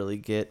not really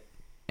get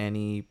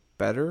any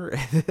better,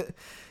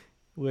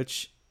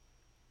 which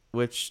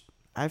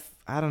I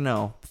don't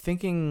know.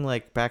 Thinking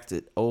like back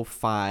to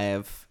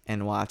 2005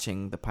 and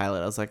watching the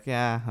pilot, I was like,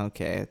 yeah,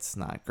 okay, it's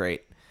not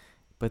great.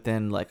 But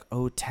then like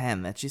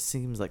 2010, that just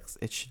seems like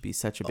it should be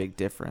such a big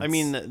difference. I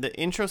mean, the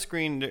intro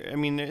screen, I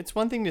mean, it's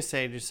one thing to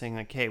say, just saying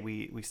like, hey,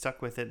 we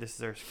stuck with it. This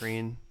is our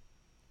screen.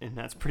 And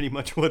that's pretty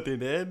much what they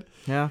did.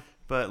 Yeah.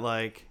 But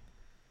like,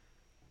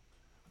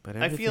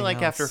 I feel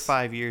like after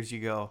 5 years, you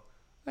go,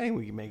 I think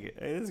we can make it.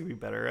 This would be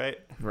better, right?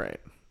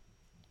 Right.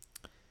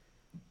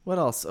 What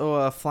else?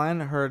 Flying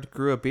Herd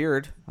grew a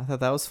beard. I thought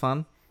that was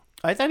fun.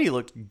 I thought he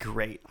looked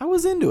great. I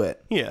was into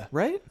it. Yeah.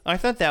 Right? I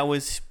thought that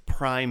was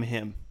prime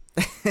him.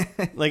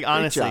 Like,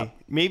 honestly,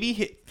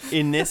 maybe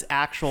in this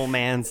actual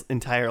man's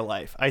entire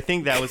life, I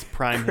think that was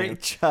prime him.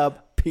 Great job,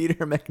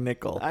 Peter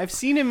McNichol. I've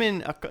seen him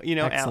in,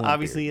 Excellent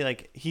obviously, beard.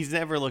 like, he's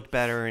never looked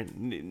better.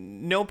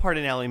 And no part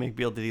in Ally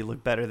McBeal did he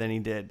look better than he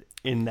did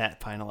in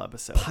that final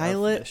episode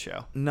Pilot of the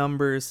show.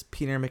 Numbers,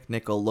 Peter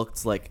McNichol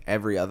looked like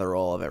every other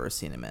role I've ever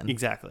seen him in.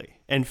 Exactly.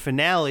 And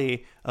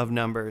finale of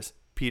Numbers,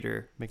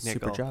 Peter McNichol.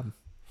 Super job.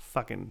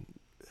 Fucking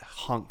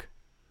hunk.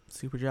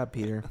 Super job,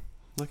 Peter.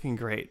 Looking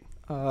great.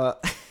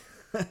 What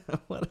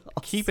else?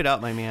 Keep it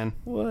up, my man.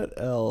 What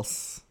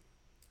else?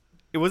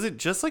 Was it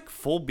just like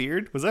full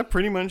beard? Was that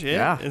pretty much it?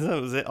 Yeah.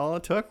 Was it all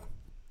it took?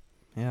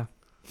 Yeah.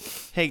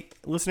 Hey,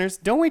 listeners,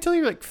 don't wait till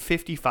you're like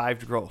 55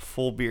 to grow a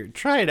full beard.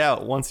 Try it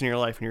out once in your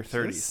life in your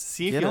 30s.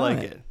 See if you like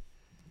it.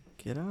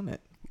 Get on it.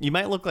 You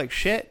might look like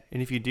shit,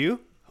 and if you do,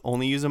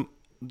 only use them.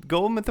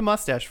 Go with the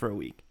mustache for a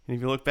week. And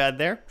if you look bad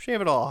there, shave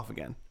it all off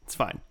again. It's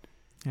fine.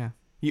 Yeah.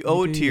 You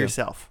owe it do to you.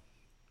 yourself.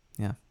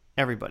 Yeah.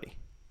 Everybody.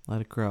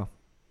 Let it grow.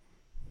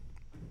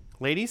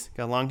 Ladies,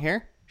 got long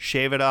hair?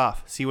 Shave it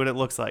off. See what it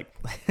looks like.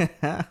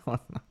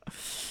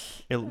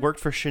 It worked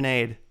for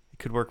Sinead. It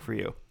could work for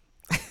you.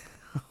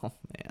 Oh,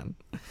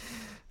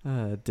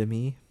 man.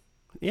 Demi.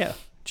 Yeah.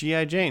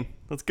 G.I. Jane.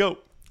 Let's go.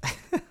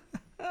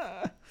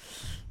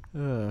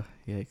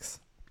 Yikes.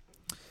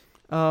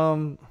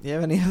 You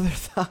have any other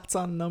thoughts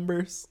on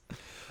numbers?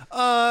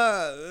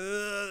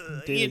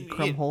 David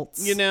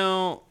Krumholtz. You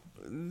know,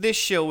 this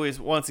show is,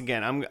 once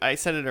again, I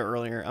said it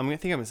earlier. I'm going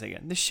to say it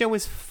again. This show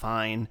is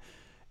fine.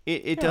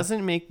 It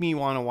doesn't make me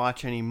want to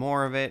watch any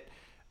more of it.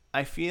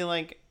 I feel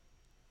like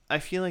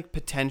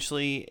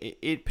potentially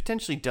it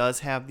potentially does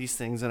have these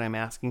things that I'm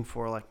asking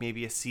for, like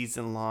maybe a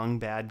season-long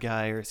bad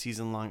guy or a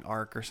season-long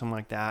arc or something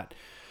like that.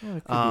 Yeah,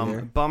 it could be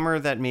there. Bummer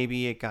that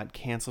maybe it got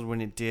canceled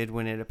when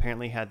it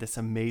apparently had this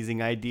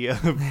amazing idea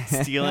of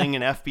stealing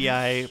an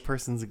FBI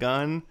person's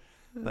gun.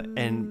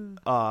 And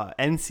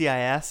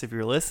NCIS, if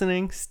you're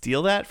listening,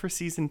 steal that for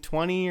season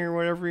 20 or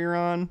whatever you're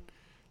on.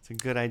 It's a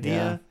good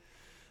idea.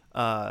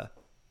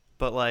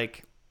 But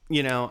like,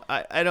 you know,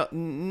 I don't,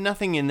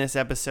 nothing in this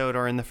episode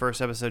or in the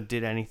first episode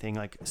did anything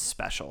like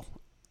special,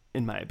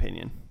 in my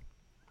opinion.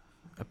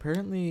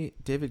 Apparently,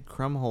 David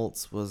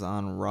Krumholtz was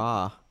on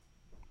Raw.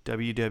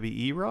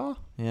 WWE Raw?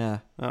 Yeah.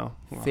 Oh.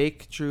 Well.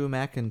 Fake Drew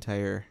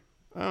McIntyre.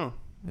 Oh.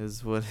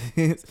 Is what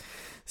it is.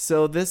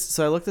 So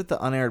I looked at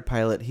the unaired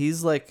pilot.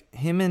 He's like,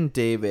 him and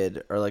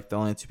David are like the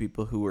only two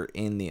people who were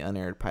in the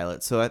unaired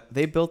pilot. So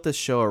they built this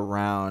show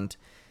around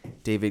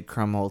David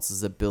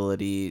Krumholtz's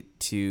ability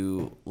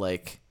to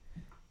like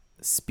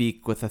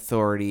speak with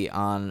authority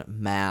on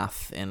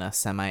math in a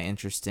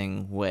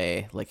semi-interesting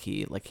way, like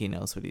he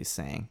knows what he's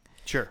saying.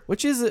 Sure.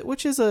 Which is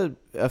a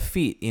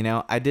feat, you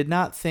know. I did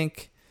not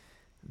think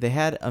they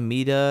had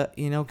Amita,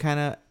 you know, kind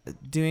of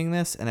doing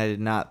this, and I did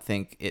not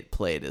think it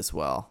played as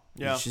well.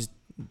 Yeah. It just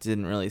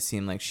didn't really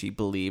seem like she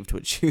believed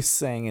what she was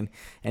saying,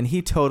 and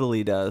he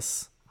totally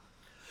does.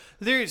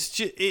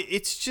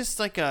 It's just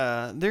like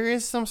there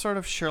is some sort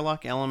of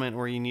Sherlock element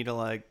where you need to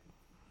like,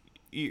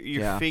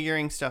 you're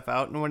figuring stuff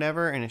out and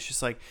whatever, and it's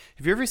just like,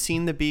 have you ever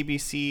seen the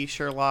BBC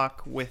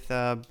Sherlock with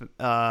the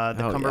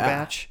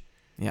Cumberbatch?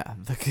 Yeah,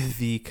 the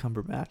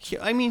Cumberbatch.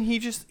 I mean,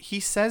 he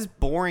says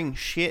boring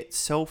shit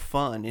so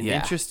fun and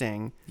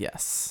interesting.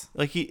 Yes.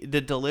 Like the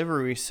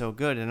delivery is so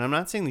good, and I'm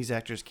not saying these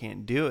actors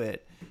can't do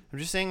it. I'm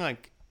just saying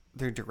like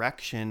their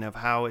direction of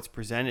how it's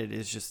presented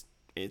is just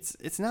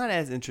it's not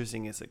as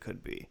interesting as it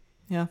could be.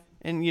 Yeah.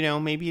 And you know,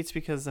 maybe it's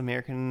because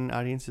American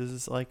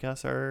audiences like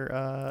us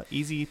are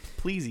easy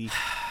pleasy.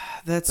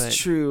 That's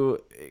true,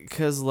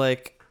 because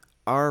like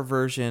our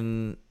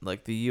version,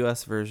 like the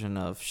U.S. version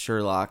of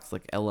Sherlock,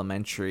 like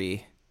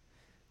Elementary,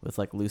 with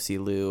like Lucy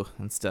Liu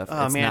and stuff.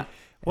 Oh it's man,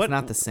 it's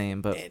not the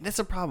same, but that's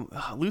a problem.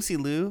 Lucy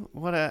Liu,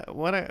 what a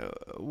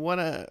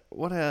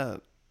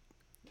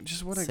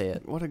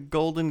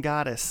golden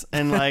goddess,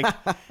 and like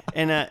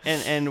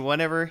and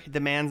whatever the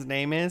man's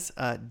name is,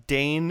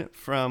 Dane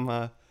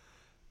from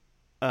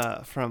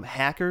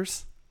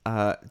Hackers,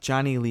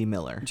 Johnny Lee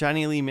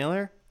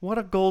Miller. What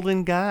a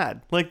golden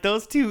god! Like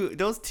those two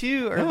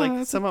are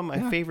like some of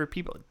my favorite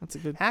people. That's a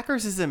good.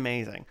 Hackers is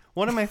amazing.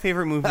 One of my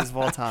favorite movies of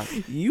all time.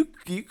 You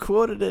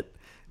quoted it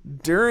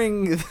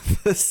during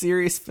the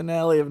series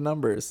finale of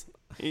Numbers.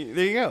 There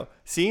you go.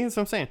 See, that's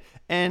what I'm saying.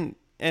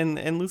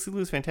 And Lucy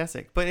Liu's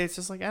fantastic, but it's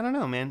just like, I don't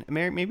know, man.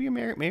 Maybe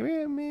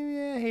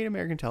I hate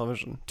American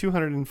television.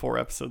 204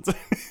 episodes.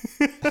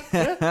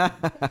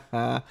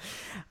 I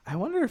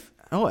wonder if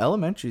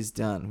Elementary's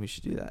done. We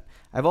should do that.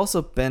 I've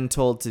also been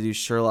told to do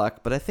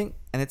Sherlock, but I think,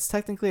 and it's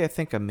technically, I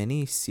think, a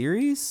mini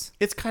series.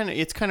 It's kind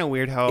of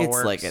weird how it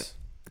works. It's like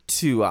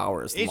 2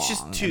 hours long. It's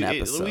just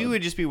two. We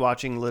would just be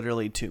watching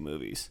literally 2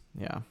 movies.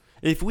 Yeah.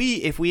 If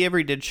we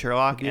ever did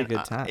Sherlock, it'd be a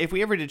good time. If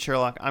we ever did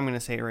Sherlock, I'm going to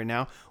say it right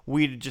now,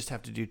 we'd just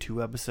have to do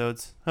 2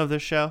 episodes of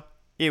this show.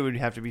 It would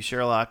have to be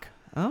Sherlock.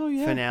 Oh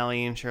yeah.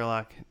 Finale and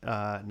Sherlock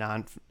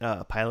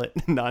pilot,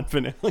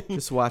 non-finale.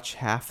 Just watch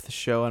half the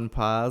show and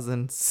pause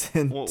and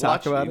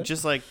talk about it.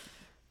 Just like,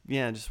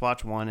 just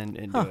watch one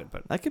and do it.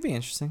 But that could be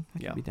interesting. I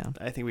could be down.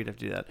 I think we'd have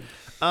to do that.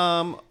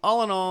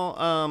 All in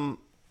all,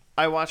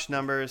 I watched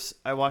Numbers.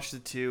 I watched the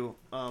 2.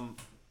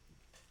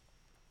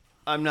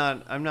 I'm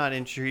not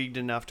intrigued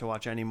enough to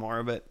watch any more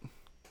of it.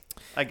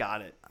 I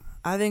got it.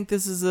 I think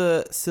this is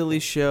a silly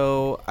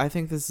show. I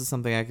think this is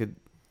something I could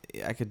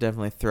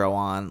definitely throw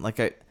on.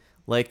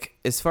 Like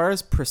as far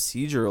as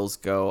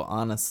procedurals go,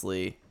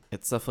 honestly,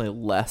 it's definitely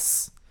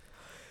less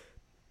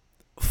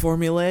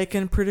formulaic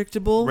and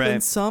predictable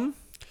than some.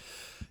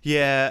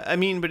 Yeah, I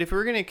mean, but if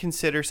we're gonna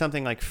consider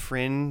something like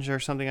Fringe or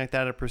something like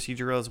that a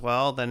procedural as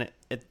well, then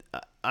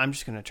I'm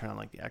just gonna turn on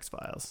like the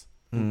X-Files.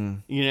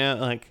 You know,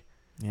 like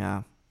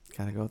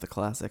gotta go with the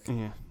classic.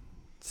 Yeah,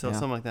 so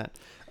something like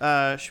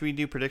that. Should we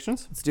do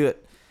predictions? Let's do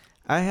it.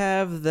 I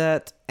have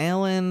that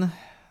Alan,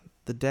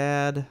 the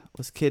dad,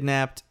 was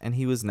kidnapped, and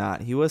he was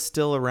not. He was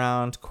still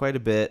around quite a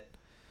bit,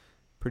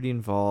 pretty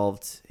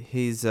involved.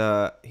 He's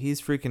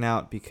freaking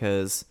out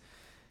because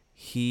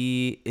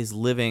he is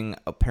living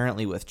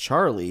apparently with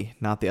Charlie,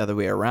 not the other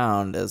way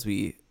around as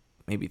we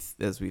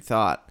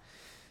thought.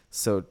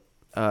 So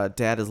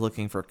Dad is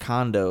looking for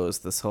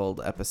condos this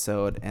whole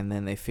episode, and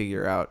then they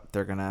figure out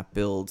they're gonna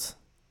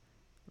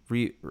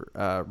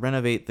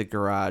renovate the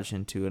garage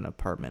into an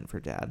apartment for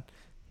Dad.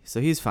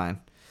 So he's fine.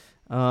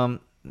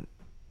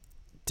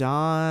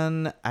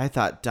 Dawn, I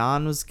thought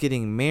Dawn was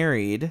getting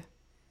married,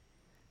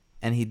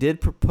 and he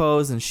did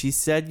propose, and she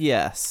said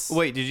yes.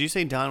 Wait, did you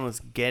say Dawn was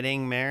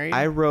getting married?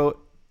 I wrote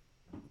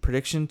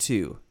prediction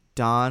 2,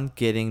 Dawn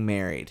getting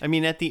married. I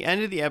mean, at the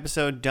end of the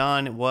episode,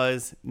 Dawn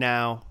was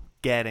now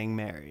getting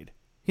married.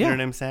 You know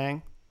what I'm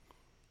saying?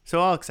 So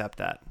I'll accept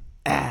that.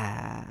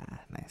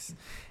 Nice.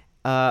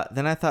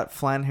 Then I thought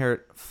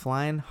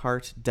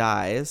Fleinhart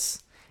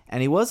dies,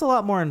 and he was a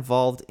lot more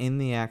involved in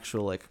the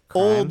actual like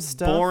crime Old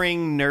stuff.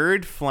 boring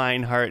nerd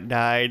Fleinhart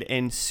died,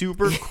 and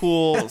super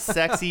cool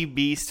sexy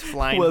beast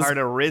Fleinhart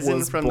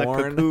arisen from the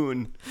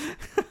cocoon.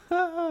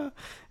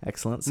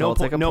 Excellent. So No I'll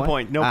take a no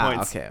point. No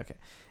points. Okay.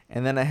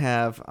 And then I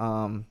have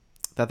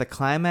that the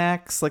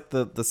climax, like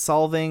the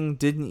solving,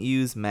 didn't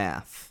use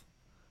math.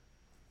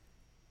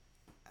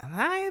 And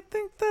I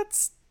think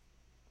that's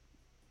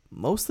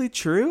mostly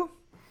true.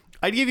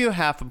 I'd give you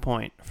half a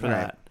point for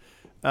that.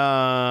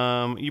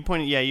 You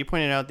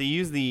pointed out they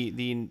use the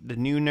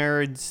new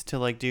nerds to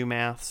like do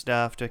math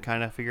stuff to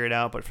kind of figure it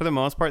out, but for the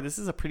most part, this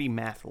is a pretty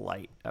math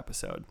light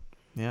episode.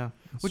 Yeah,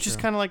 which is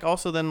kind of like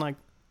also then like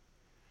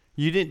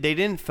they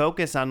didn't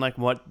focus on like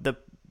what the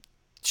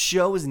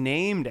show is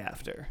named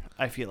after.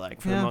 I feel like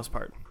for the most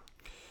part.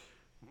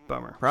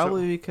 Bummer.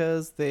 Probably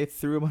because they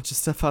threw a bunch of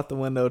stuff out the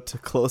window to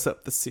close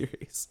up the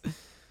series.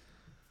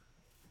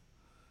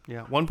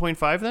 Yeah,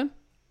 1.5 then?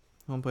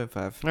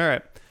 1.5. All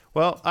right.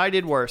 Well, I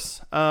did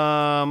worse.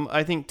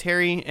 I think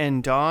Terry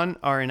and Dawn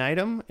are an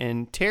item,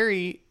 and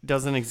Terry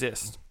doesn't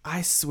exist.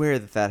 I swear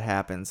that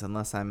happens,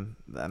 unless I'm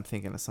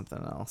thinking of something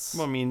else.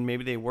 Well, I mean,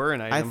 maybe they were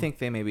an item. I think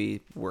they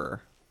maybe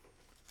were.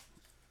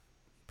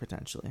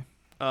 Potentially.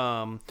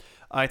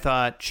 I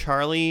thought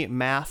Charlie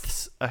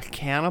Math's a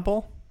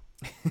cannibal.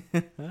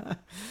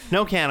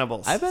 No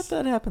cannibals. I bet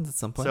that happens at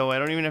some point. So I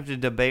don't even have to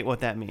debate what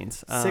that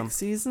means. 6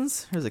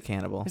 seasons? There's a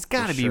cannibal. There's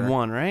got to be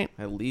one, right?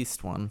 At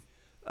least one.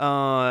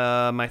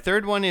 My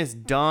third one is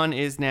Dawn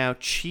is now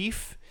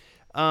chief.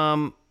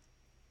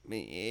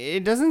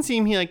 It doesn't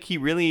seem he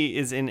really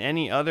is in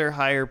any other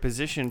higher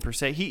position per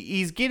se.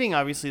 He's getting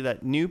obviously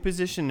that new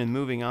position and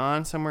moving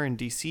on somewhere in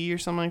DC or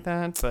something like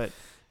that. But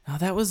no,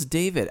 that was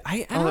David.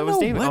 I don't that was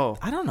know David.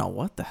 I don't know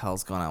what the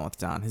hell's going on with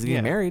Dawn. He's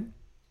getting married.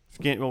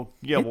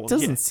 It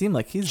doesn't seem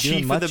like he's chief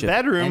doing much of the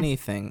bedroom.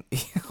 Anything.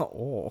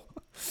 Oh,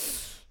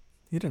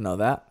 you didn't know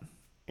that?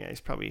 Yeah,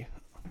 he's probably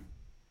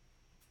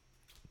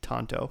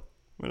Tonto.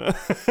 What?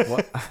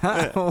 What?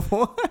 I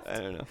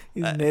don't know.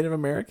 He's Native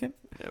American.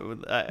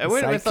 I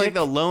went with like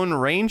the Lone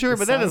Ranger,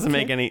 but that doesn't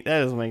make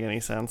any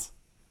sense.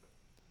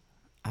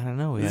 I don't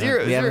know. We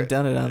haven't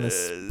done it on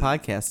this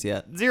podcast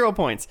yet. 0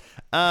 points.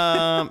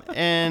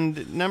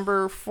 And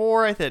number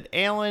 4, I thought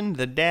Alan,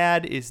 the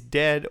dad, is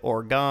dead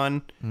or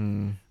gone.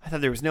 I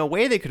thought there was no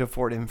way they could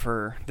afford him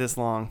for this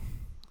long.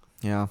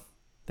 Yeah,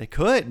 they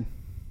could.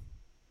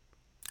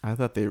 I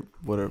thought they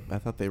would have. I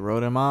thought they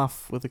wrote him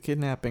off with a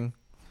kidnapping.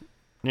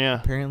 Yeah.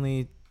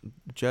 Apparently,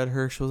 Judd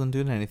Hirsch wasn't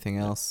doing anything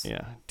else.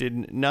 Yeah,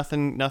 did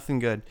nothing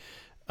good.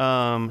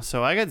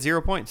 So I got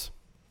 0 points.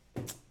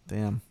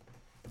 Damn.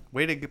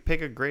 Way to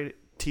pick a great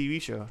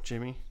TV show,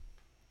 Jimmy.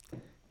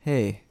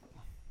 Hey,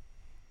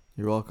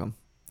 you're welcome.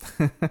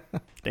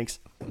 Thanks.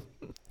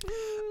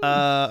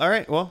 All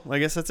right. Well, I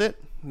guess that's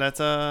it. That's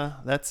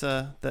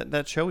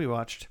that show we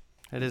watched.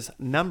 It is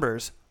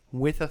Numbers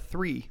with a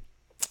 3.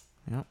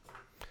 Yep.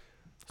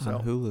 So,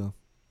 on Hulu.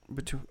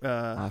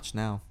 Watch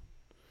now.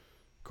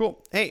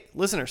 Cool. Hey,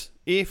 listeners,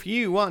 if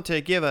you want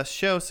to give us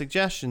show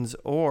suggestions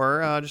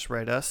or just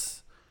write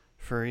us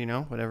for,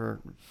 whatever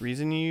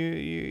reason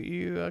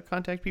you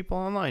contact people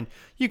online,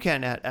 you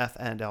can at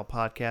FNL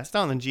Podcast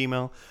on the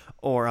Gmail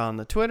or on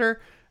the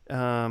Twitter.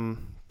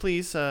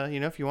 Please,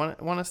 if you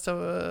want us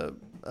to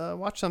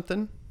watch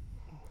something,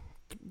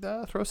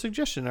 throw a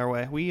suggestion our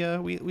way.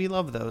 We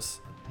love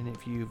those. And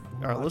if you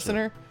are a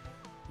listener,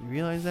 you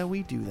realize that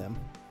we do them.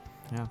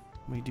 Yeah.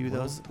 We do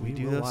those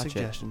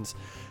suggestions.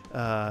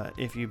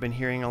 If you've been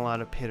hearing a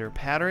lot of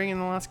pitter-pattering in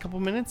the last couple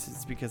minutes,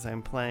 it's because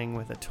I'm playing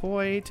with a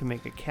toy to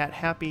make a cat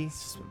happy.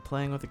 Just been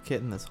playing with a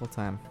kitten this whole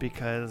time.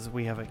 Because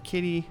we have a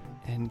kitty,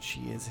 and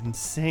she is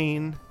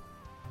insane.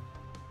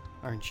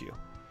 Aren't you?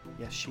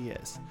 Yes, she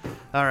is.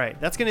 All right,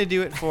 that's going to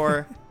do it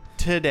for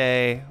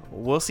today.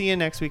 We'll see you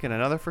next week on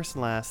another First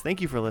and Last.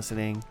 Thank you for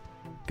listening.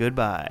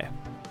 Goodbye.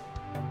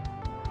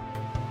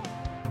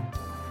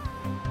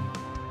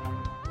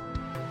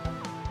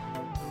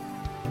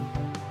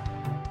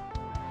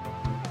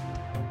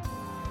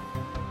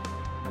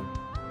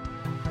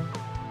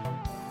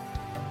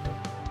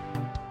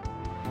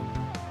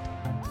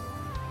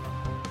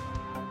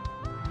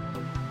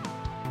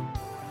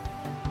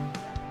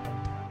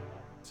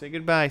 Say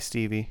goodbye,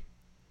 Stevie.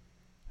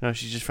 No,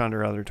 she just found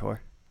her other toy.